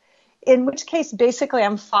stuff, in which case, basically,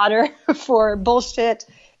 I'm fodder for bullshit,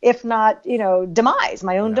 if not, demise,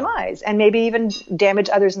 my own demise, and maybe even damage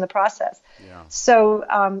others in the process. Yeah. So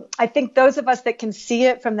I think those of us that can see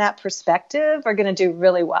it from that perspective are going to do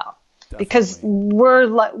really well. Definitely. Because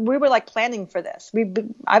we were like planning for this.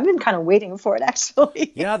 I've been kind of waiting for it,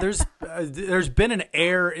 actually. Yeah, there's been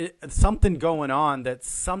an something going on that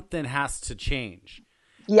something has to change.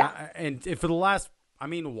 Yeah. And for the last,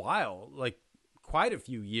 while, like quite a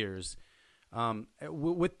few years,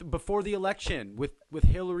 before the election with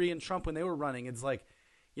Hillary and Trump when they were running, it's like,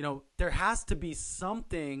 there has to be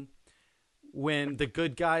something when the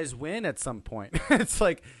good guys win at some point. It's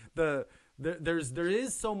like there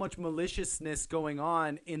is so much maliciousness going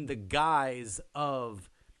on in the guise of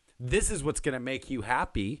this is what's going to make you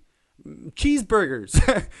happy.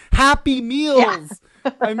 Cheeseburgers, Happy Meals.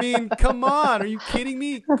 Yeah. Come on. Are you kidding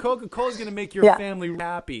me? Coca-Cola's going to make your family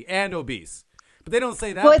happy and obese. But they don't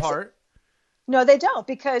say that part. No, they don't,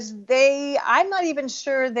 because I'm not even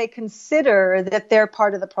sure they consider that they're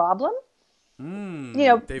part of the problem.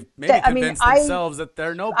 They've maybe convinced themselves that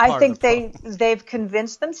they're no part I think of the problem. they've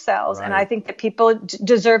convinced themselves, Right. And I think that people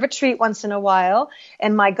deserve a treat once in a while.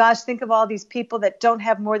 And my gosh, think of all these people that don't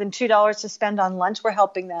have more than $2 to spend on lunch. We're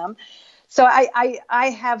helping them. So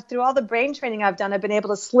I have, through all the brain training I've done, I've been able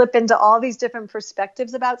to slip into all these different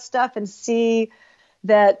perspectives about stuff and see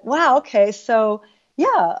that, wow, okay, so yeah,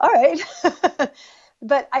 all right.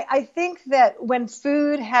 But I think that when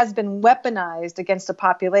food has been weaponized against a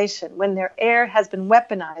population, when their air has been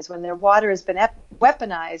weaponized, when their water has been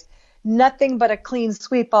weaponized, nothing but a clean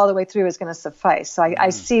sweep all the way through is going to suffice. So I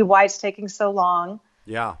see why it's taking so long.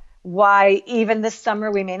 Yeah. Why even this summer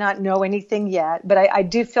we may not know anything yet. But I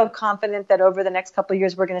do feel confident that over the next couple of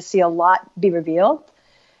years we're going to see a lot be revealed.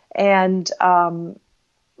 And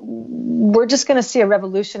we're just going to see a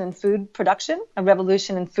revolution in food production, a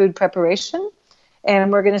revolution in food preparation.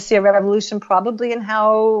 And we're going to see a revolution probably in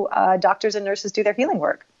how doctors and nurses do their healing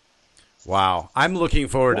work. Wow. I'm looking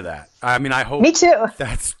forward to that. I hope. Me too.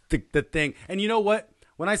 That's the thing. And you know what?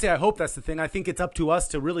 When I say I hope that's the thing, I think it's up to us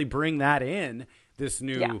to really bring that in, this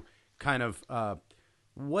new kind of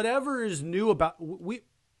whatever is new about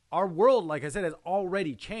our world, like I said, has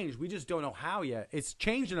already changed. We just don't know how yet. It's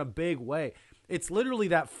changed in a big way. It's literally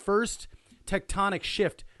that first tectonic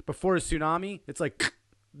shift before a tsunami. It's like,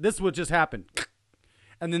 this is what just happened.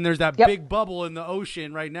 And then there's that big bubble in the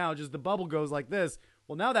ocean right now. Just the bubble goes like this.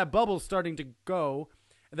 Well, now that bubble's starting to go,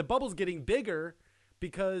 and the bubble's getting bigger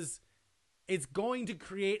because it's going to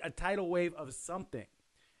create a tidal wave of something,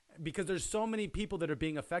 because there's so many people that are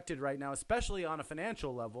being affected right now, especially on a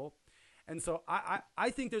financial level. And so I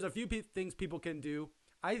think there's a few things people can do.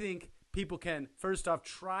 I think people can, first off,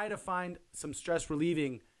 try to find some stress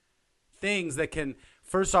relieving things that can,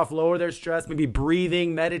 first off, lower their stress, maybe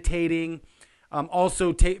breathing, meditating.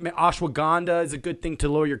 Also, take ashwagandha is a good thing to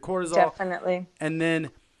lower your cortisol. Definitely. And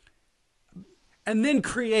then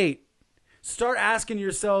start asking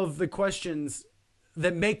yourself the questions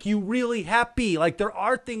that make you really happy. Like, there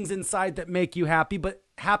are things inside that make you happy, but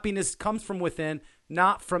happiness comes from within,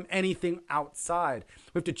 not from anything outside.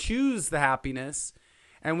 We have to choose the happiness,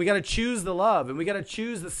 and we got to choose the love, and we got to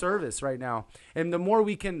choose the service right now. And the more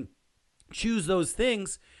we can choose those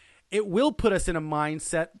things, it will put us in a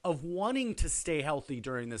mindset of wanting to stay healthy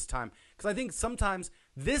during this time. Because I think sometimes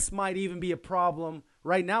this might even be a problem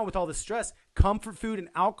right now with all the stress. Comfort food and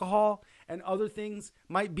alcohol and other things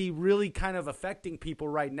might be really kind of affecting people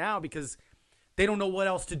right now because they don't know what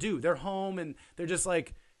else to do. They're home and they're just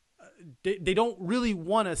like, they don't really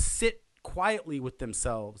want to sit quietly with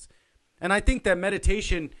themselves. And I think that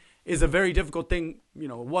meditation is a very difficult thing. You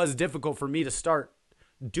know, it was difficult for me to start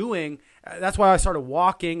doing. That's why I started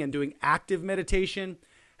walking and doing active meditation.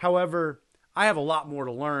 However, I have a lot more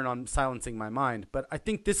to learn on silencing my mind. But I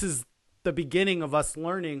think this is the beginning of us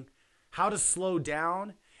learning how to slow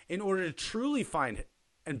down in order to truly find it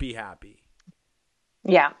and be happy.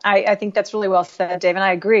 Yeah, I think that's really well said, Dave, and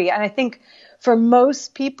I agree. And I think for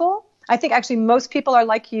most people, most people are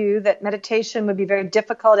like you, that meditation would be very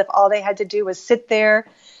difficult if all they had to do was sit there,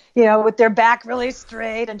 you know, with their back really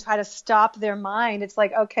straight and try to stop their mind. It's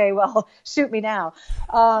like, okay, well, shoot me now.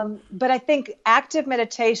 But I think active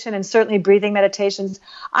meditation and certainly breathing meditations,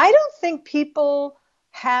 I don't think people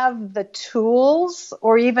have the tools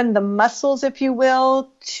or even the muscles, if you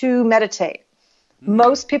will, to meditate.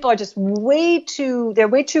 Most people are just way too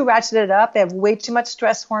ratcheted up. They have way too much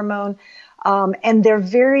stress hormone, and they're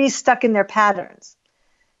very stuck in their patterns.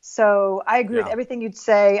 So I agree with everything you'd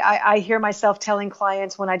say. I hear myself telling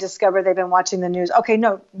clients when I discover they've been watching the news, okay,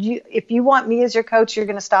 no, if you want me as your coach, you're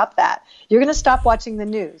going to stop that. You're going to stop watching the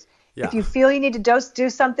news. Yeah. If you feel you need to do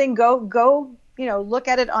something, go, look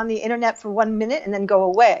at it on the internet for 1 minute and then go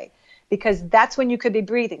away, because that's when you could be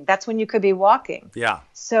breathing. That's when you could be walking. Yeah.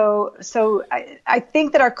 So I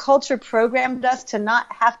think that our culture programmed us to not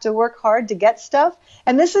have to work hard to get stuff.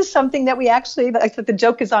 And this is something that we actually, like, the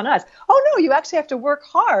joke is on us. Oh, no, you actually have to work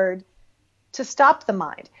hard to stop the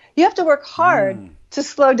mind. You have to work hard to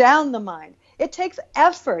slow down the mind. It takes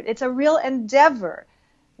effort. It's a real endeavor.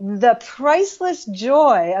 The priceless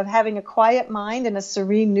joy of having a quiet mind and a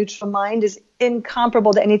serene, neutral mind is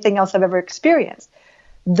incomparable to anything else I've ever experienced.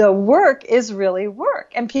 The work is really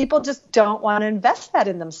work, and people just don't want to invest that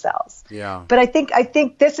in themselves. Yeah. But I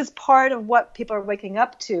think this is part of what people are waking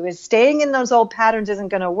up to, is staying in those old patterns isn't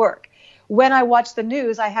going to work. When I watch the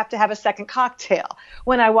news, I have to have a second cocktail.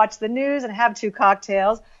 When I watch the news and have 2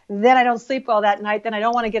 cocktails, then I don't sleep well that night. Then I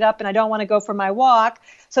don't want to get up and I don't want to go for my walk.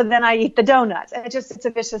 So then I eat the donuts, and it's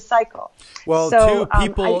a vicious cycle. Well,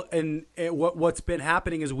 people, and what's been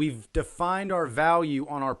happening is we've defined our value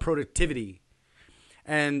on our productivity.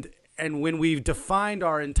 And when we've defined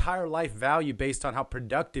our entire life value based on how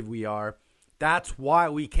productive we are, that's why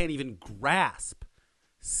we can't even grasp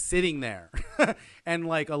sitting there and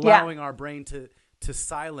like allowing our brain to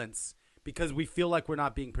silence, because we feel like we're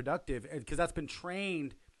not being productive, because that's been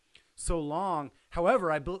trained so long.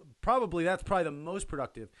 However, that's probably the most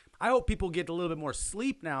productive. I hope people get a little bit more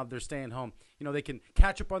sleep now that they're staying home. You know, they can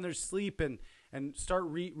catch up on their sleep and start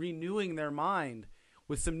renewing their mind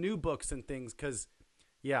with some new books and things, because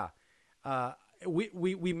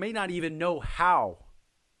we may not even know how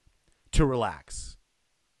to relax.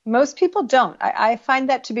 Most people don't. I find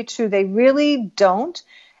that to be true. They really don't.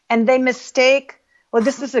 And they mistake, well,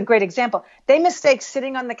 this is a great example. They mistake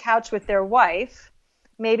sitting on the couch with their wife,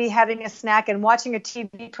 maybe having a snack and watching a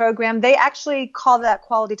TV program. They actually call that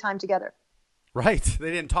quality time together. Right.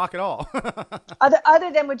 They didn't talk at all.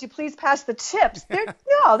 other than, would you please pass the chips?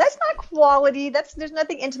 No, that's not quality. There's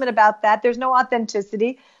nothing intimate about that. There's no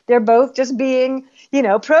authenticity. They're both just being,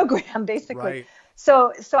 programmed, basically. Right.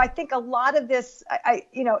 So I think a lot of this,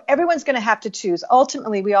 everyone's going to have to choose.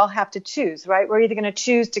 Ultimately, we all have to choose, right? We're either going to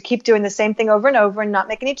choose to keep doing the same thing over and over and not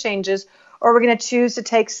make any changes, or we're going to choose to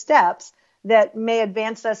take steps that may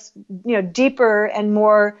advance us, deeper and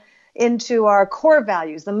more into our core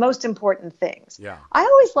values, the most important things. Yeah. I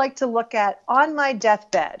always like to look at on my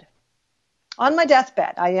deathbed,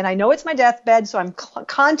 and I know it's my deathbed, so I'm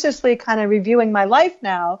consciously kind of reviewing my life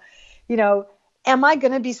now. Am I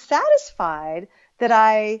going to be satisfied that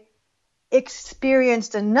I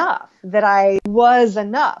experienced enough, that I was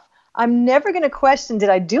enough. I'm never going to question, did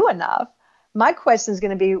I do enough? My question is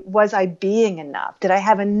going to be, was I being enough? Did I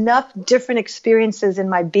have enough different experiences in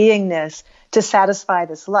my beingness to satisfy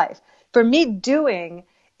this life? For me, doing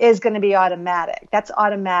is going to be automatic. That's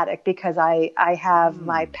automatic because I have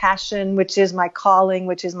my passion, which is my calling,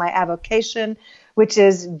 which is my avocation, which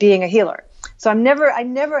is being a healer. So I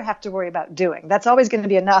never have to worry about doing. That's always going to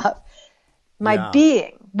be enough. My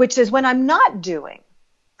being, which is when I'm not doing,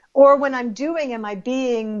 or when I'm doing, am I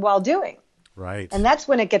being while doing? Right. And that's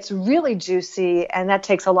when it gets really juicy, and that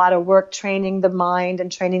takes a lot of work training the mind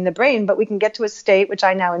and training the brain. But we can get to a state, which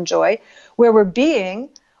I now enjoy, where we're being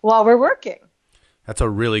while we're working. That's a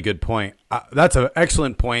really good point. That's an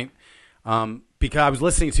excellent point, because I was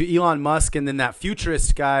listening to Elon Musk and then that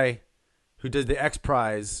futurist guy who did the X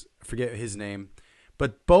Prize, I forget his name,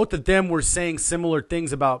 but both of them were saying similar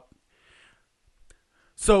things about.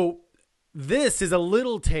 So this is a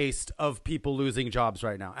little taste of people losing jobs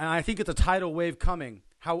right now, and I think it's a tidal wave coming.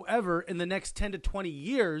 However, in the next 10 to 20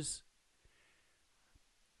 years,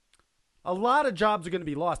 a lot of jobs are going to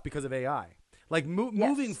be lost because of AI. Like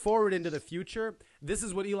moving forward into the future, this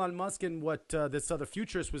is what Elon Musk and what this other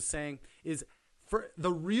futurist was saying is, for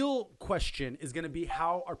the real question is going to be,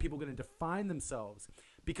 how are people going to define themselves?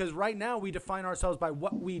 Because right now we define ourselves by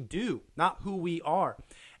what we do, not who we are.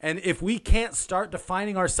 And if we can't start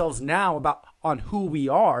defining ourselves now on who we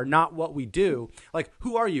are, not what we do, like,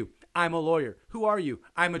 who are you? I'm a lawyer. Who are you?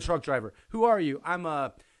 I'm a truck driver. Who are you? I'm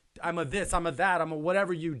a this, I'm a that, I'm a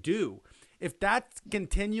whatever you do. If that's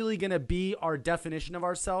continually going to be our definition of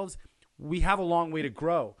ourselves, we have a long way to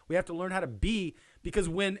grow. We have to learn how to be, because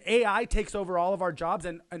when AI takes over all of our jobs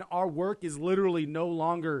and our work is literally no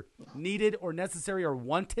longer needed or necessary or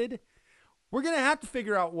wanted, we're going to have to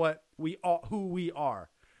figure out who we are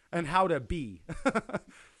and how to be.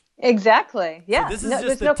 Exactly. Yeah. So this is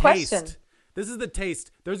just the taste. Question. This is the taste.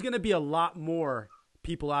 There's going to be a lot more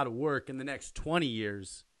people out of work in the next 20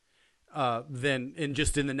 years. Than in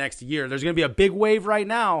the next year. There's going to be a big wave right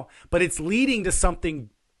now, but it's leading to something.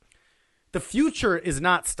 The future is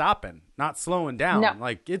not stopping, not slowing down. No.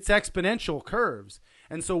 Like, it's exponential curves.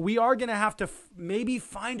 And so we are going to have to maybe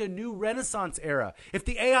find a new Renaissance era. If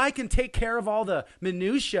the AI can take care of all the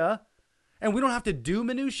minutia and we don't have to do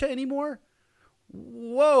minutia anymore,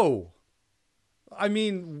 whoa. I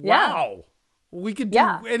mean, wow. We could do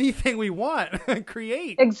anything we want and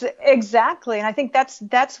create. Exactly. And I think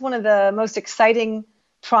that's one of the most exciting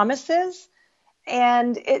promises.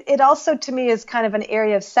 And it also, to me, is kind of an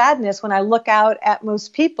area of sadness when I look out at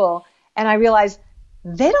most people and I realize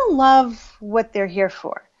they don't love what they're here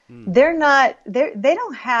for. They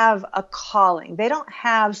don't have a calling. They don't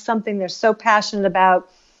have something they're so passionate about.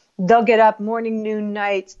 They'll get up morning, noon,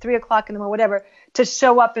 night, 3 o'clock in the morning, whatever, to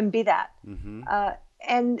show up and be that. Mm-hmm.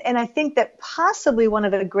 And I think that possibly one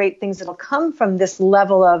of the great things that'll come from this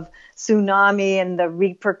level of tsunami and the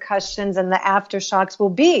repercussions and the aftershocks will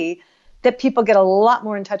be that people get a lot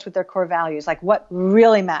more in touch with their core values, like what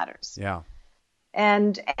really matters. Yeah.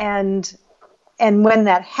 And when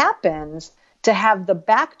that happens, to have the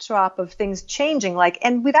backdrop of things changing,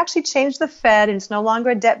 and we've actually changed the Fed, and it's no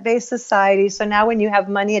longer a debt-based society. So now when you have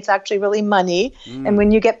money, it's actually really money. And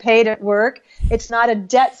when you get paid at work, it's not a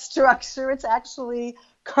debt structure. It's actually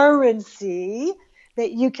currency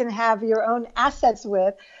that you can have your own assets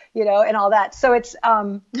with, and all that. So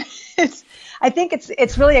I think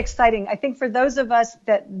it's really exciting. I think for those of us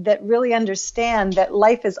that really understand that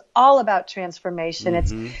life is all about transformation,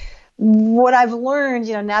 it's what I've learned,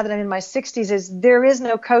 now that I'm in my 60s, is there is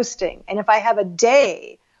no coasting. And if I have a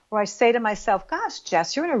day where I say to myself, gosh,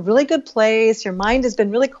 Jess, you're in a really good place. Your mind has been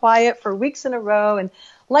really quiet for weeks in a row and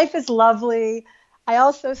life is lovely. I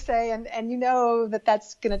also say, and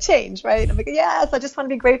that's going to change, right? I'm like, yes, I just want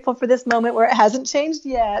to be grateful for this moment where it hasn't changed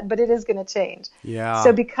yet, but it is going to change. Yeah.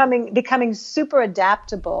 So becoming super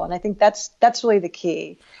adaptable. And I think that's really the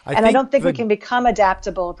key. I don't think we can become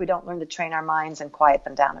adaptable if we don't learn to train our minds and quiet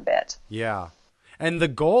them down a bit. Yeah. And the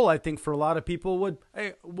goal, I think, for a lot of people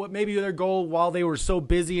what maybe their goal while they were so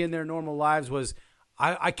busy in their normal lives was,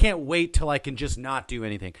 I can't wait till I can just not do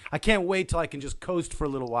anything. I can't wait till I can just coast for a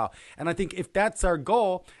little while. And I think if that's our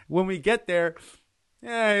goal, when we get there,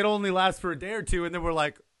 it only lasts for a day or two, and then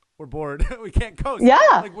we're bored. We can't coast. Yeah.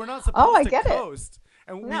 Like, we're not supposed to coast.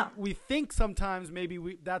 And no. we think sometimes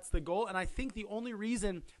maybe that's the goal. And I think the only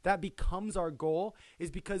reason that becomes our goal is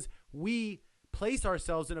because we place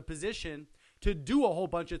ourselves in a position to do a whole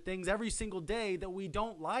bunch of things every single day that we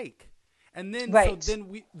don't like. And then,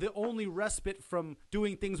 the only respite from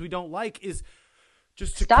doing things we don't like is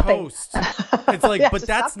just to coast. It's like, but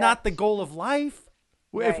that's not the goal of life.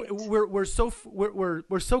 If we're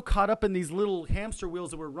so caught up in these little hamster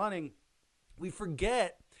wheels that we're running, we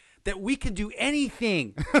forget that we can do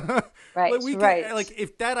anything. Right. Like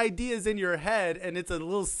if that idea is in your head and it's a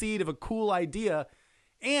little seed of a cool idea,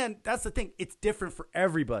 and that's the thing, it's different for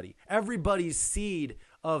everybody. Everybody's seed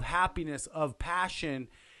of happiness, of passion,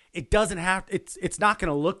 it's not going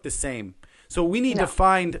to look the same. So we need to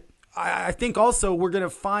find, I think also we're going to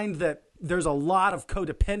find that there's a lot of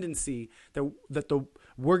codependency that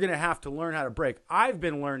we're going to have to learn how to break. I've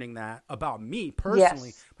been learning that about me personally.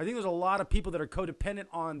 Yes. I think there's a lot of people that are codependent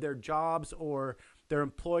on their jobs or their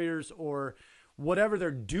employers or whatever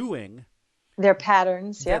they're doing. Their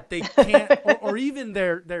patterns, that they can't, or even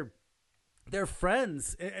their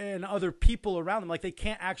friends and other people around them. Like they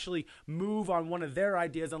can't actually move on one of their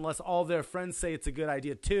ideas unless all their friends say it's a good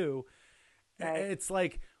idea too. Right. It's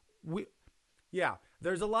like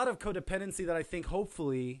there's a lot of codependency that I think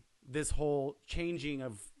hopefully this whole changing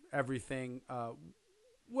of everything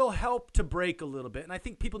will help to break a little bit. And I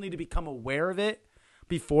think people need to become aware of it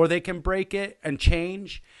before they can break it and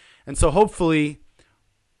change. And so hopefully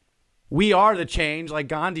we are the change, like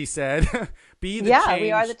Gandhi said. Be the change.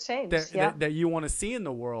 We are the change that you want to see in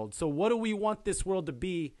the world. So what do we want this world to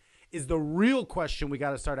be is the real question we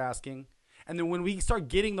got to start asking. And then when we start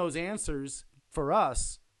getting those answers for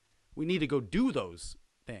us, we need to go do those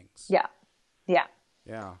things. Yeah.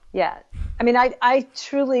 Yeah. I mean, I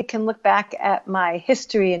truly can look back at my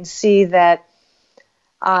history and see that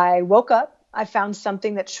I woke up, I found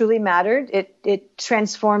something that truly mattered. It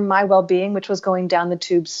transformed my well-being, which was going down the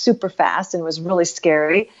tube super fast and was really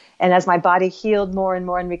scary. And as my body healed more and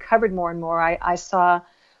more and recovered more and more, I saw,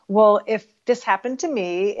 well, if this happened to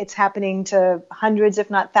me, it's happening to hundreds, if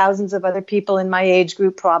not thousands of other people in my age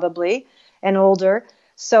group probably and older.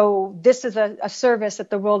 So this is a service that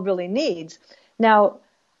the world really needs. Now,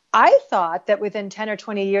 I thought that within 10 or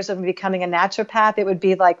 20 years of becoming a naturopath, it would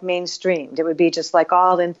be like mainstreamed. It would be just like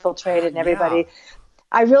all infiltrated and everybody. Yeah.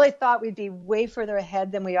 I really thought we'd be way further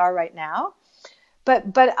ahead than we are right now.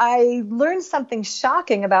 But I learned something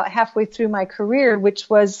shocking about halfway through my career, which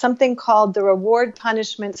was something called the reward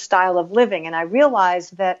punishment style of living. And I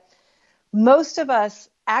realized that most of us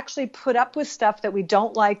actually put up with stuff that we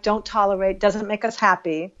don't like, don't tolerate, doesn't make us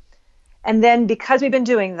happy. And then because we've been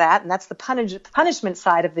doing that, and that's the punishment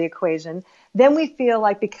side of the equation, then we feel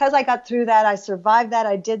like because I got through that, I survived that,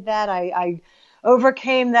 I did that, I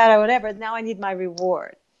overcame that or whatever, now I need my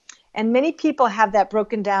reward. And many people have that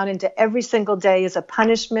broken down into every single day as a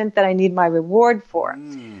punishment that I need my reward for.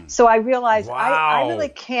 So I realized I really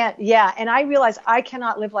can't, and I realized I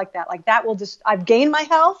cannot live like that. Like that will just, I've gained my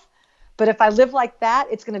health, but if I live like that,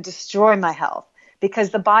 it's going to destroy my health.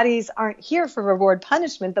 Because the bodies aren't here for reward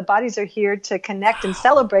punishment. The bodies are here to connect and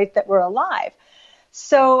celebrate that we're alive.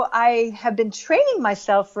 So I have been training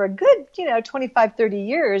myself for a good, 25, 30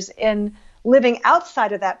 years in living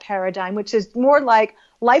outside of that paradigm, which is more like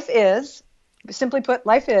life is, simply put,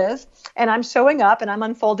 life is, and I'm showing up and I'm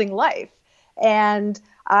unfolding life. And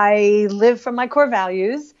I live from my core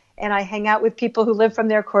values, and I hang out with people who live from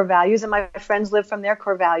their core values, and my friends live from their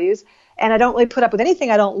core values. And I don't really put up with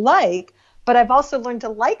anything I don't like. But I've also learned to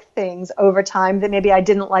like things over time that maybe I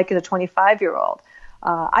didn't like as a 25-year-old.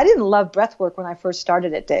 I didn't love breath work when I first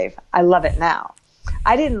started it, Dave. I love it now.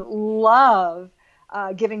 I didn't love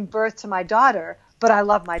giving birth to my daughter, but I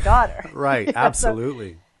love my daughter. Right,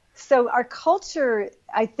 absolutely. So our culture,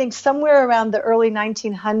 I think somewhere around the early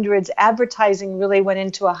 1900s, advertising really went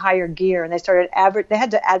into a higher gear, and they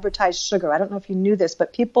had to advertise sugar. I don't know if you knew this,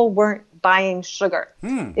 but people weren't buying sugar.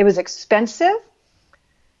 It was expensive.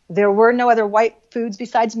 There were no other white foods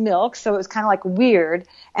besides milk, so it was kind of like weird.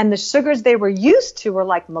 And the sugars they were used to were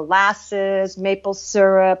like molasses, maple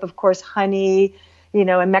syrup, of course, honey,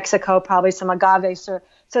 in Mexico, probably some agave syrup.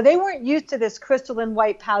 So they weren't used to this crystalline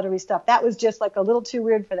white powdery stuff. That was just like a little too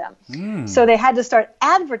weird for them. So they had to start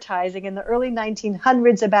advertising in the early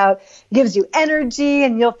 1900s about gives you energy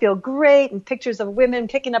and you'll feel great, and pictures of women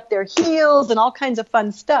kicking up their heels and all kinds of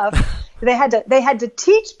fun stuff. They had to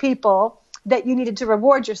teach people that you needed to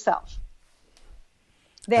reward yourself.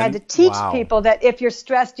 They had to teach people that if you're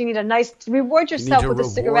stressed, you need to reward yourself with a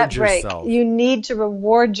cigarette break. You need to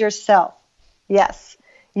reward yourself. Yes.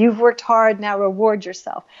 You've worked hard, now reward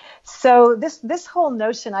yourself. So this whole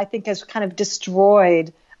notion, I think, has kind of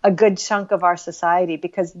destroyed a good chunk of our society,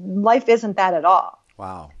 because life isn't that at all.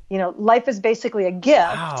 Wow. Life is basically a gift.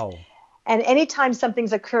 Wow. And anytime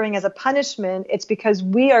something's occurring as a punishment, it's because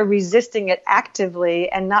we are resisting it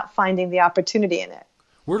actively and not finding the opportunity in it.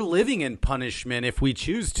 We're living in punishment if we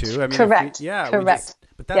choose to. I mean, correct. Correct.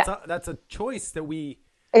 But that's a choice that we.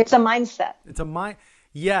 It's a mindset. It's a mind.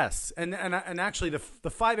 Yes, and actually the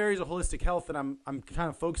 5 areas of holistic health that I'm kind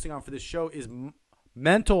of focusing on for this show is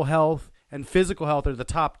mental health and physical health are the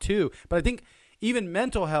top 2. But I think even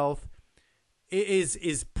mental health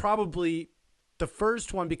is probably the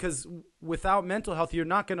first one, because without mental health, you're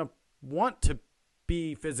not going to want to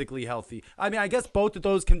be physically healthy. I mean, I guess both of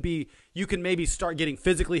those can be, you can maybe start getting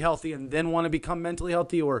physically healthy and then want to become mentally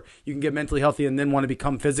healthy, or you can get mentally healthy and then want to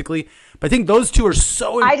become physically. But I think those two are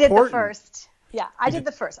so important. I did the first. Yeah, I did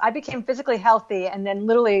the first. I became physically healthy and then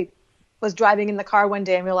literally was driving in the car one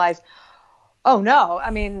day and realized, oh no, I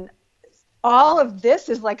mean, all of this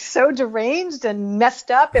is like so deranged and messed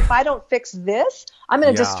up. If I don't fix this, I'm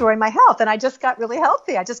going to destroy my health. And I just got really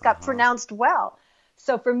healthy. I just got pronounced well.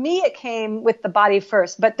 So for me, it came with the body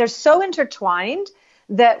first, but they're so intertwined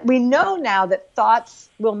that we know now that thoughts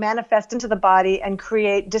will manifest into the body and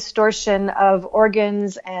create distortion of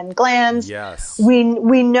organs and glands. Yes. We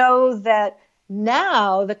know that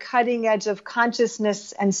now the cutting edge of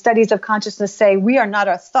consciousness and studies of consciousness say we are not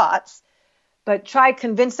our thoughts, but try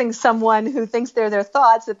convincing someone who thinks they're their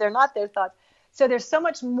thoughts that they're not their thoughts. So there's so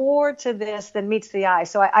much more to this than meets the eye.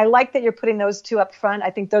 So I like that you're putting those two up front. I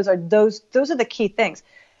think those are the key things.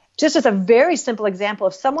 Just as a very simple example,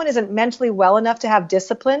 if someone isn't mentally well enough to have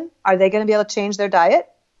discipline, are they going to be able to change their diet?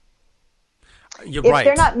 You're if right.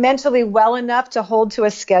 they're not mentally well enough to hold to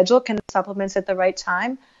a schedule, can supplements at the right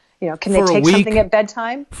time? Can they take something at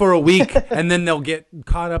bedtime? For a week, and then they'll get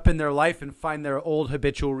caught up in their life and find their old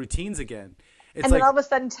habitual routines again. And then all of a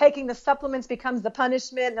sudden taking the supplements becomes the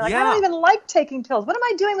punishment. And they're like, Yeah. I don't even like taking pills. What am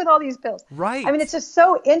I doing with all these pills? Right. I mean, it's just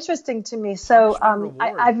so interesting to me. So Reward.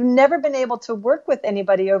 I've never been able to work with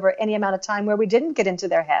anybody over any amount of time where we didn't get into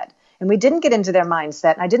their head and we didn't get into their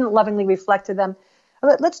mindset. And I didn't lovingly reflect to them,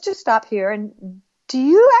 let's just stop here. And do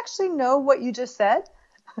you actually know what you just said?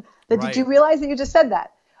 Did you realize that you just said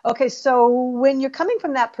that? Okay, so when you're coming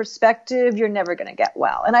from that perspective, you're never going to get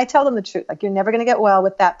well. And I tell them the truth, like, you're never going to get well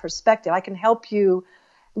with that perspective. I can help you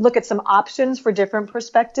look at some options for different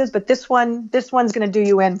perspectives, but this one's going to do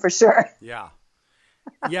you in for sure. Yeah.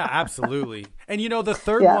 Yeah, absolutely. And the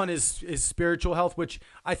third one is spiritual health, which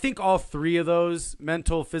I think all 3 of those,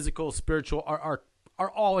 mental, physical, spiritual, are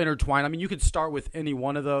all intertwined. I mean, you could start with any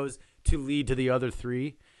one of those to lead to the other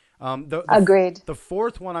 3. Agreed. The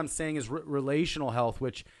fourth one I'm saying is relational health,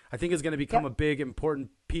 which I think is going to become a big,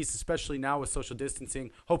 important piece, especially now with social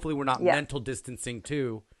distancing. Hopefully we're not mental distancing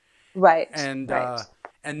too. Right. And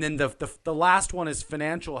then the last one is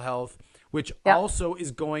financial health, which also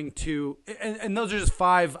is going to, and those are just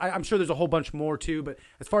 5. I'm sure there's a whole bunch more too, but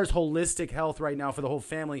as far as holistic health right now for the whole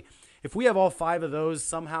family, if we have all 5 of those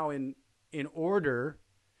somehow in order,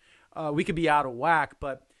 we could be out of whack,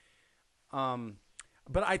 but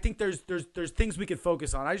I think there's things we could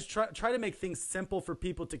focus on. I just try to make things simple for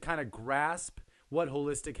people to kind of grasp what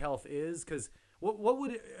holistic health is. Because what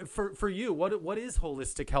would for you, what is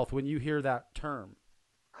holistic health when you hear that term?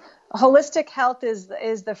 Holistic health is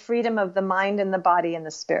the freedom of the mind and the body and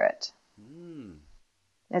the spirit.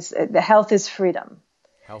 The health is freedom.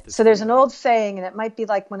 There's an old saying, and it might be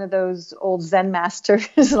like one of those old Zen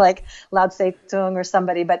masters like Lao Tse Tung or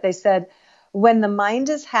somebody, but they said, when the mind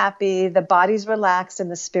is happy, the body's relaxed,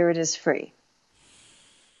 and the spirit is free.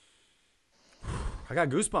 I got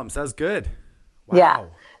goosebumps. That's good. Wow. Yeah.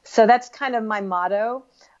 So that's kind of my motto.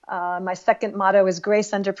 My second motto is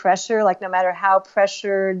grace under pressure. Like, no matter how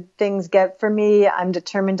pressured things get for me, I'm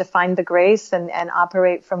determined to find the grace and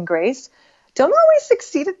operate from grace. Don't always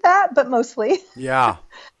succeed at that, but mostly. Yeah.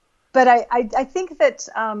 But I think that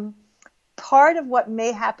part of what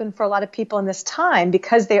may happen for a lot of people in this time,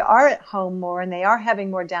 because they are at home more and they are having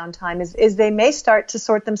more downtime, is they may start to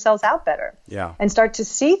sort themselves out better. Yeah. And start to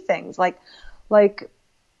see things like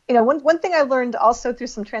one thing I learned also through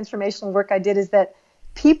some transformational work I did is that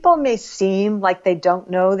people may seem like they don't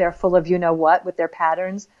know, they're full of what with their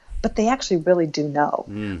patterns, but they actually really do know.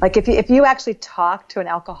 Like if you actually talk to an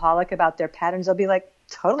alcoholic about their patterns, they'll be like,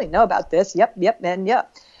 totally know about this. Yep, and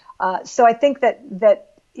yep. So I think that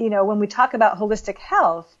when we talk about holistic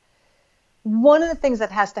health, one of the things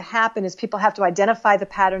that has to happen is people have to identify the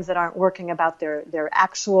patterns that aren't working about their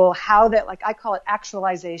actual, I call it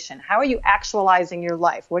actualization. How are you actualizing your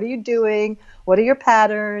life? What are you doing? What are your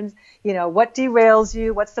patterns? What derails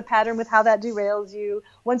you? What's the pattern with how that derails you?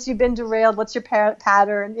 Once you've been derailed, what's your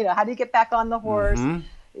pattern? How do you get back on the horse?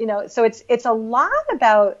 So it's a lot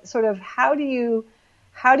about sort of how do you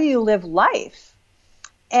live life?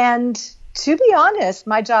 And to be honest,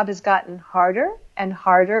 my job has gotten harder and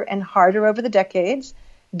harder and harder over the decades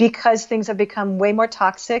because things have become way more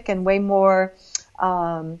toxic and way more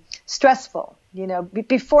stressful.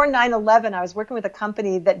 Before 9/11, I was working with a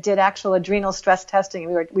company that did actual adrenal stress testing.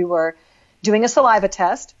 We were doing a saliva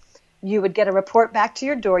test. You would get a report back to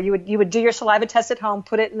your door. You would do your saliva test at home,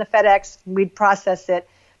 put it in the FedEx, we'd process it.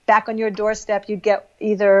 Back on your doorstep, you'd get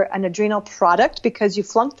either an adrenal product because you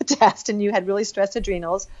flunked the test and you had really stressed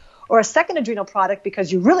adrenals, or a second adrenal product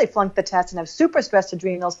because you really flunked the test and have super stressed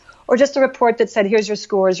adrenals, or just a report that said, here's your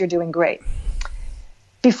scores, you're doing great.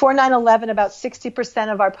 Before 9/11, about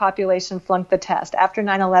 60% of our population flunked the test. After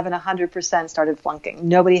 9/11, 100% started flunking.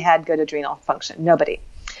 Nobody had good adrenal function. Nobody.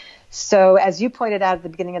 So as you pointed out at the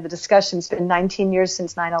beginning of the discussion, it's been 19 years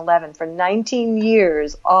since 9/11. For 19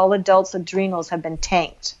 years, all adults' adrenals have been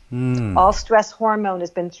tanked. All stress hormone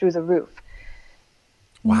has been through the roof.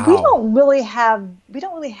 Wow. We don't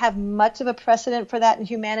really have much of a precedent for that in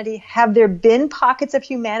humanity. Have there been pockets of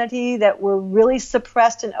humanity that were really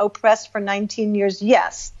suppressed and oppressed for 19 years?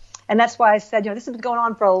 Yes. And that's why I said, this has been going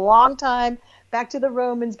on for a long time, back to the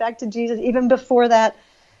Romans, back to Jesus, even before that.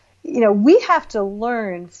 We have to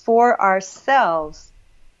learn for ourselves,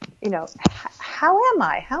 how am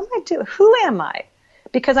I? How am I doing? Who am I?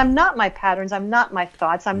 Because I'm not my patterns. I'm not my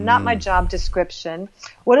thoughts. I'm not my job description.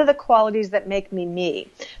 What are the qualities that make me me?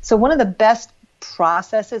 So one of the best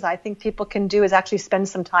processes I think people can do is actually spend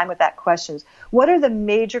some time with that questions. What are the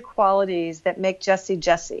major qualities that make Jesse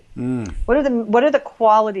Jesse? What are the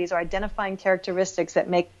qualities or identifying characteristics that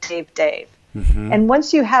make Dave Dave? Mm-hmm. And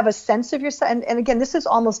once you have a sense of yourself, and again, this is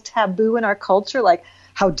almost taboo in our culture, like,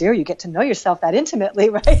 how dare you get to know yourself that intimately,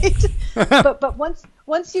 right? but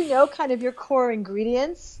once you know kind of your core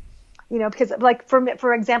ingredients, because like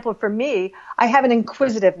for example, for me, I have an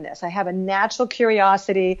inquisitiveness, I have a natural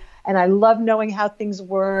curiosity, and I love knowing how things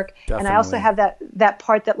work. Definitely. And I also have that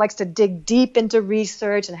part that likes to dig deep into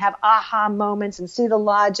research and have aha moments and see the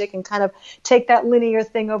logic and kind of take that linear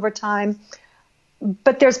thing over time.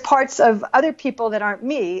 But there's parts of other people that aren't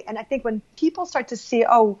me. And I think when people start to see,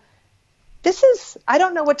 I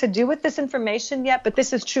don't know what to do with this information yet, but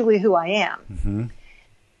this is truly who I am. Mm-hmm.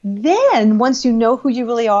 Then once you know who you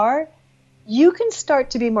really are, you can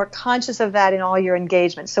start to be more conscious of that in all your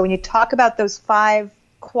engagements. So when you talk about those 5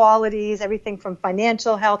 qualities, everything from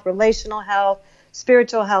financial health, relational health,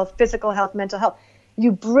 spiritual health, physical health, mental health,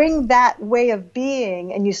 you bring that way of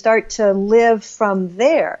being and you start to live from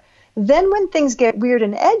there. Then when things get weird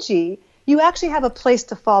and edgy, you actually have a place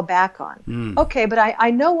to fall back on. Okay, but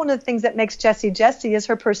I know one of the things that makes Jessie Jessie is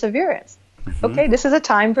her perseverance. Mm-hmm. Okay, this is a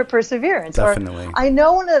time for perseverance. Definitely. Or I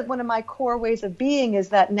know one of my core ways of being is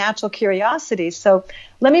that natural curiosity. So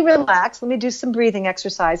let me relax, let me do some breathing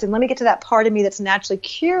exercise, and let me get to that part of me that's naturally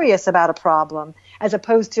curious about a problem, as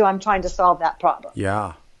opposed to I'm trying to solve that problem.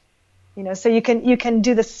 Yeah. So you can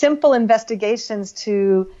do the simple investigations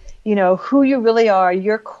to who you really are,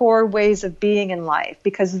 your core ways of being in life,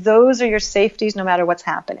 because those are your safeties no matter what's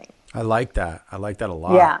happening. I like that. I like that a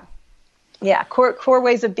lot. Yeah. Core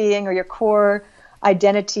ways of being or your core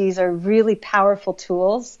identities are really powerful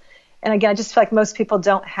tools. And again, I just feel like most people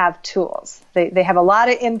don't have tools. They have a lot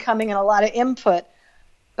of incoming and a lot of input,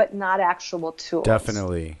 but not actual tools.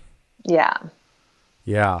 Definitely. Yeah.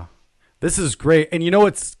 Yeah. This is great. And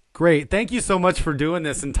it's great. Thank you so much for doing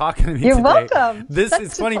this and talking to me You're today. welcome. This Such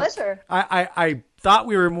is a funny. Pleasure. I thought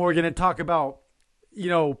we were more going to talk about,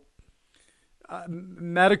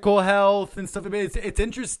 medical health and stuff. It's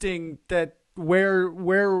interesting that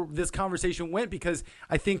where this conversation went, because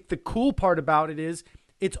I think the cool part about it is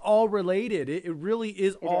it's all related. It really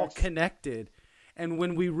is all connected. And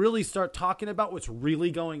when we really start talking about what's really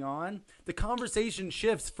going on, the conversation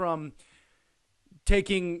shifts from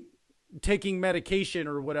taking medication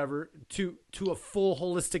or whatever to a full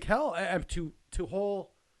holistic health, to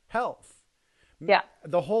whole health. Yeah.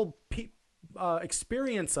 The whole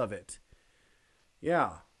experience of it.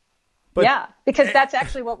 Yeah. But, because that's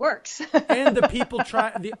actually what works. And the people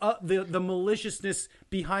try the maliciousness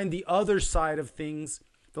behind the other side of things,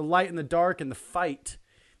 the light and the dark and the fight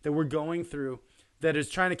that we're going through, that is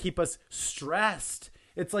trying to keep us stressed.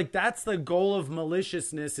 It's like that's the goal of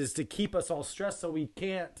maliciousness, is to keep us all stressed so we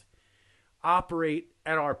can't operate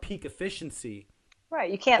at our peak efficiency.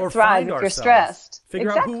 Right. You can't thrive if you're stressed.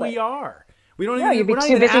 Figure out who we are. We don't you'd be we're not too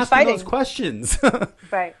even busy asking fighting those questions.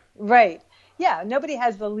 Right. Yeah, nobody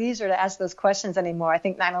has the leisure to ask those questions anymore. I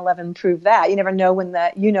think 9/11 proved that. You never know when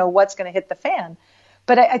what's going to hit the fan.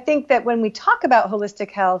 But I think that when we talk about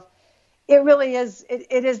holistic health, it really is,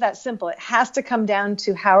 it is that simple. It has to come down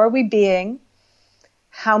to how are we being,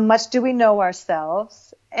 how much do we know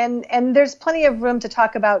ourselves, and there's plenty of room to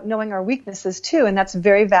talk about knowing our weaknesses too, and that's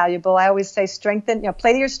very valuable. I always say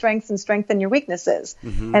play to your strengths and strengthen your weaknesses.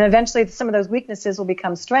 And eventually some of those weaknesses will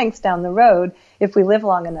become strengths down the road if we live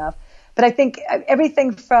long enough. But I think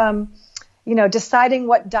everything from, deciding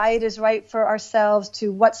what diet is right for ourselves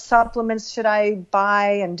to what supplements should I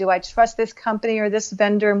buy, and do I trust this company or this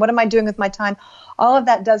vendor, and what am I doing with my time? All of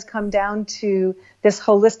that does come down to this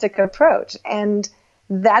holistic approach. And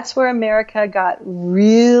that's where America got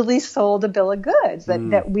really sold a bill of goods,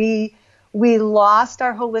 that we lost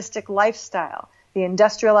our holistic lifestyle, the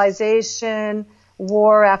industrialization,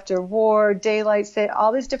 war after war, daylight saving,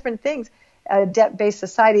 all these different things, a debt-based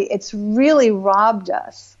society. It's really robbed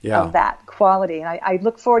us of that quality. And I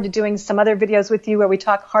look forward to doing some other videos with you where we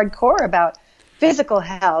talk hardcore about physical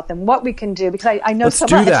health and what we can do, because I know so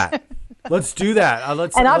much. Let's do that.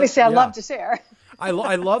 And obviously, I love to share. I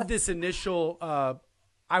love this initial.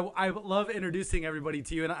 I love introducing everybody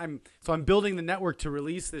to you, and I'm building the network to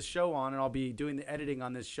release this show on, and I'll be doing the editing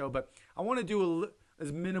on this show. But I want to do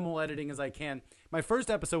as minimal editing as I can. My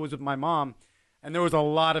first episode was with my mom, and there was a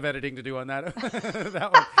lot of editing to do on that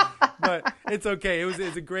that one. But it's okay. It was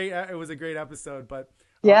a great episode. But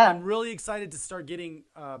I'm really excited to start getting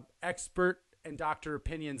expert and doctor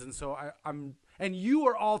opinions, and so I'm. And you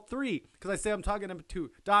are all three, because I say I'm talking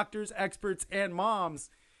to doctors, experts, and moms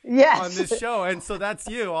on this show. And so that's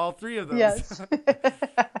you, all three of those. Yes.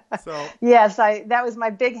 Yes, that was my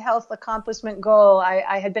big health accomplishment goal.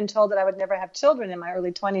 I had been told that I would never have children in my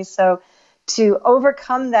early 20s. So to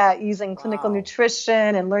overcome that using clinical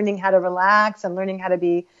nutrition and learning how to relax and learning how to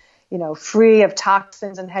be, free of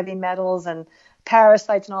toxins and heavy metals and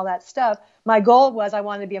parasites and all that stuff, my goal was I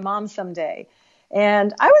wanted to be a mom someday.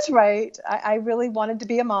 And I was right. I really wanted to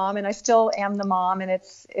be a mom, and I still am the mom, and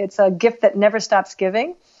it's a gift that never stops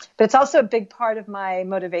giving. But it's also a big part of my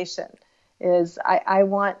motivation is I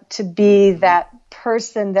want to be that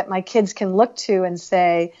person that my kids can look to and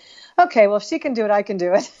say, okay, well, if she can do it, I can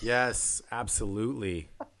do it. Yes, absolutely.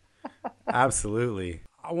 Absolutely.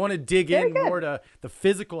 I want to dig in more to the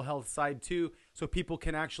physical health side too, so people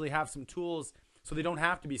can actually have some tools so they don't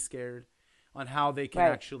have to be scared on how they can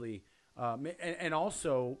actually and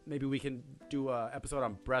also maybe we can do an episode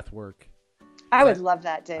on breath work. I would love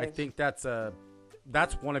that, Dave. I think that's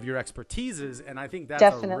one of your expertises, and I think that's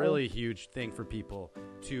Definitely. A really huge thing for people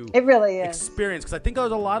to it really is. experience, because I think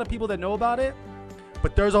there's a lot of people that know about it,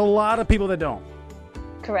 but there's a lot of people that don't.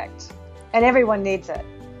 Correct. And everyone needs it.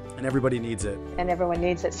 And everybody needs it. And everyone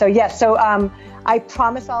needs it. So I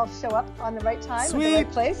promise I'll show up on the right time. Sweet. At the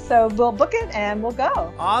right place. So we'll book it and we'll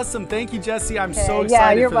go. Awesome. Thank you, Jesse. I'm so excited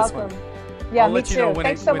Yeah, you're for welcome. this one. Yeah, I'll me let you too. know when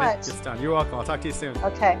Thanks it so much. gets done. You're welcome. I'll talk to you soon.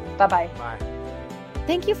 Okay. Bye-bye. Bye.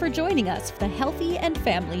 Thank you for joining us for the Healthy and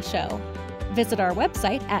Family Show. Visit our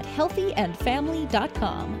website at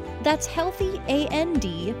healthyandfamily.com. That's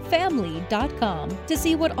healthyandfamily.com to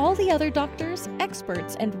see what all the other doctors,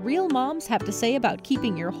 experts, and real moms have to say about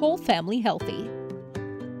keeping your whole family healthy.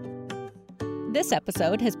 This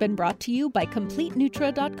episode has been brought to you by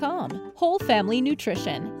CompleteNutra.com, Whole Family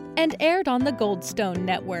Nutrition, and aired on the Goldstone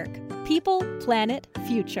Network. People, Planet,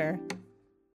 Future.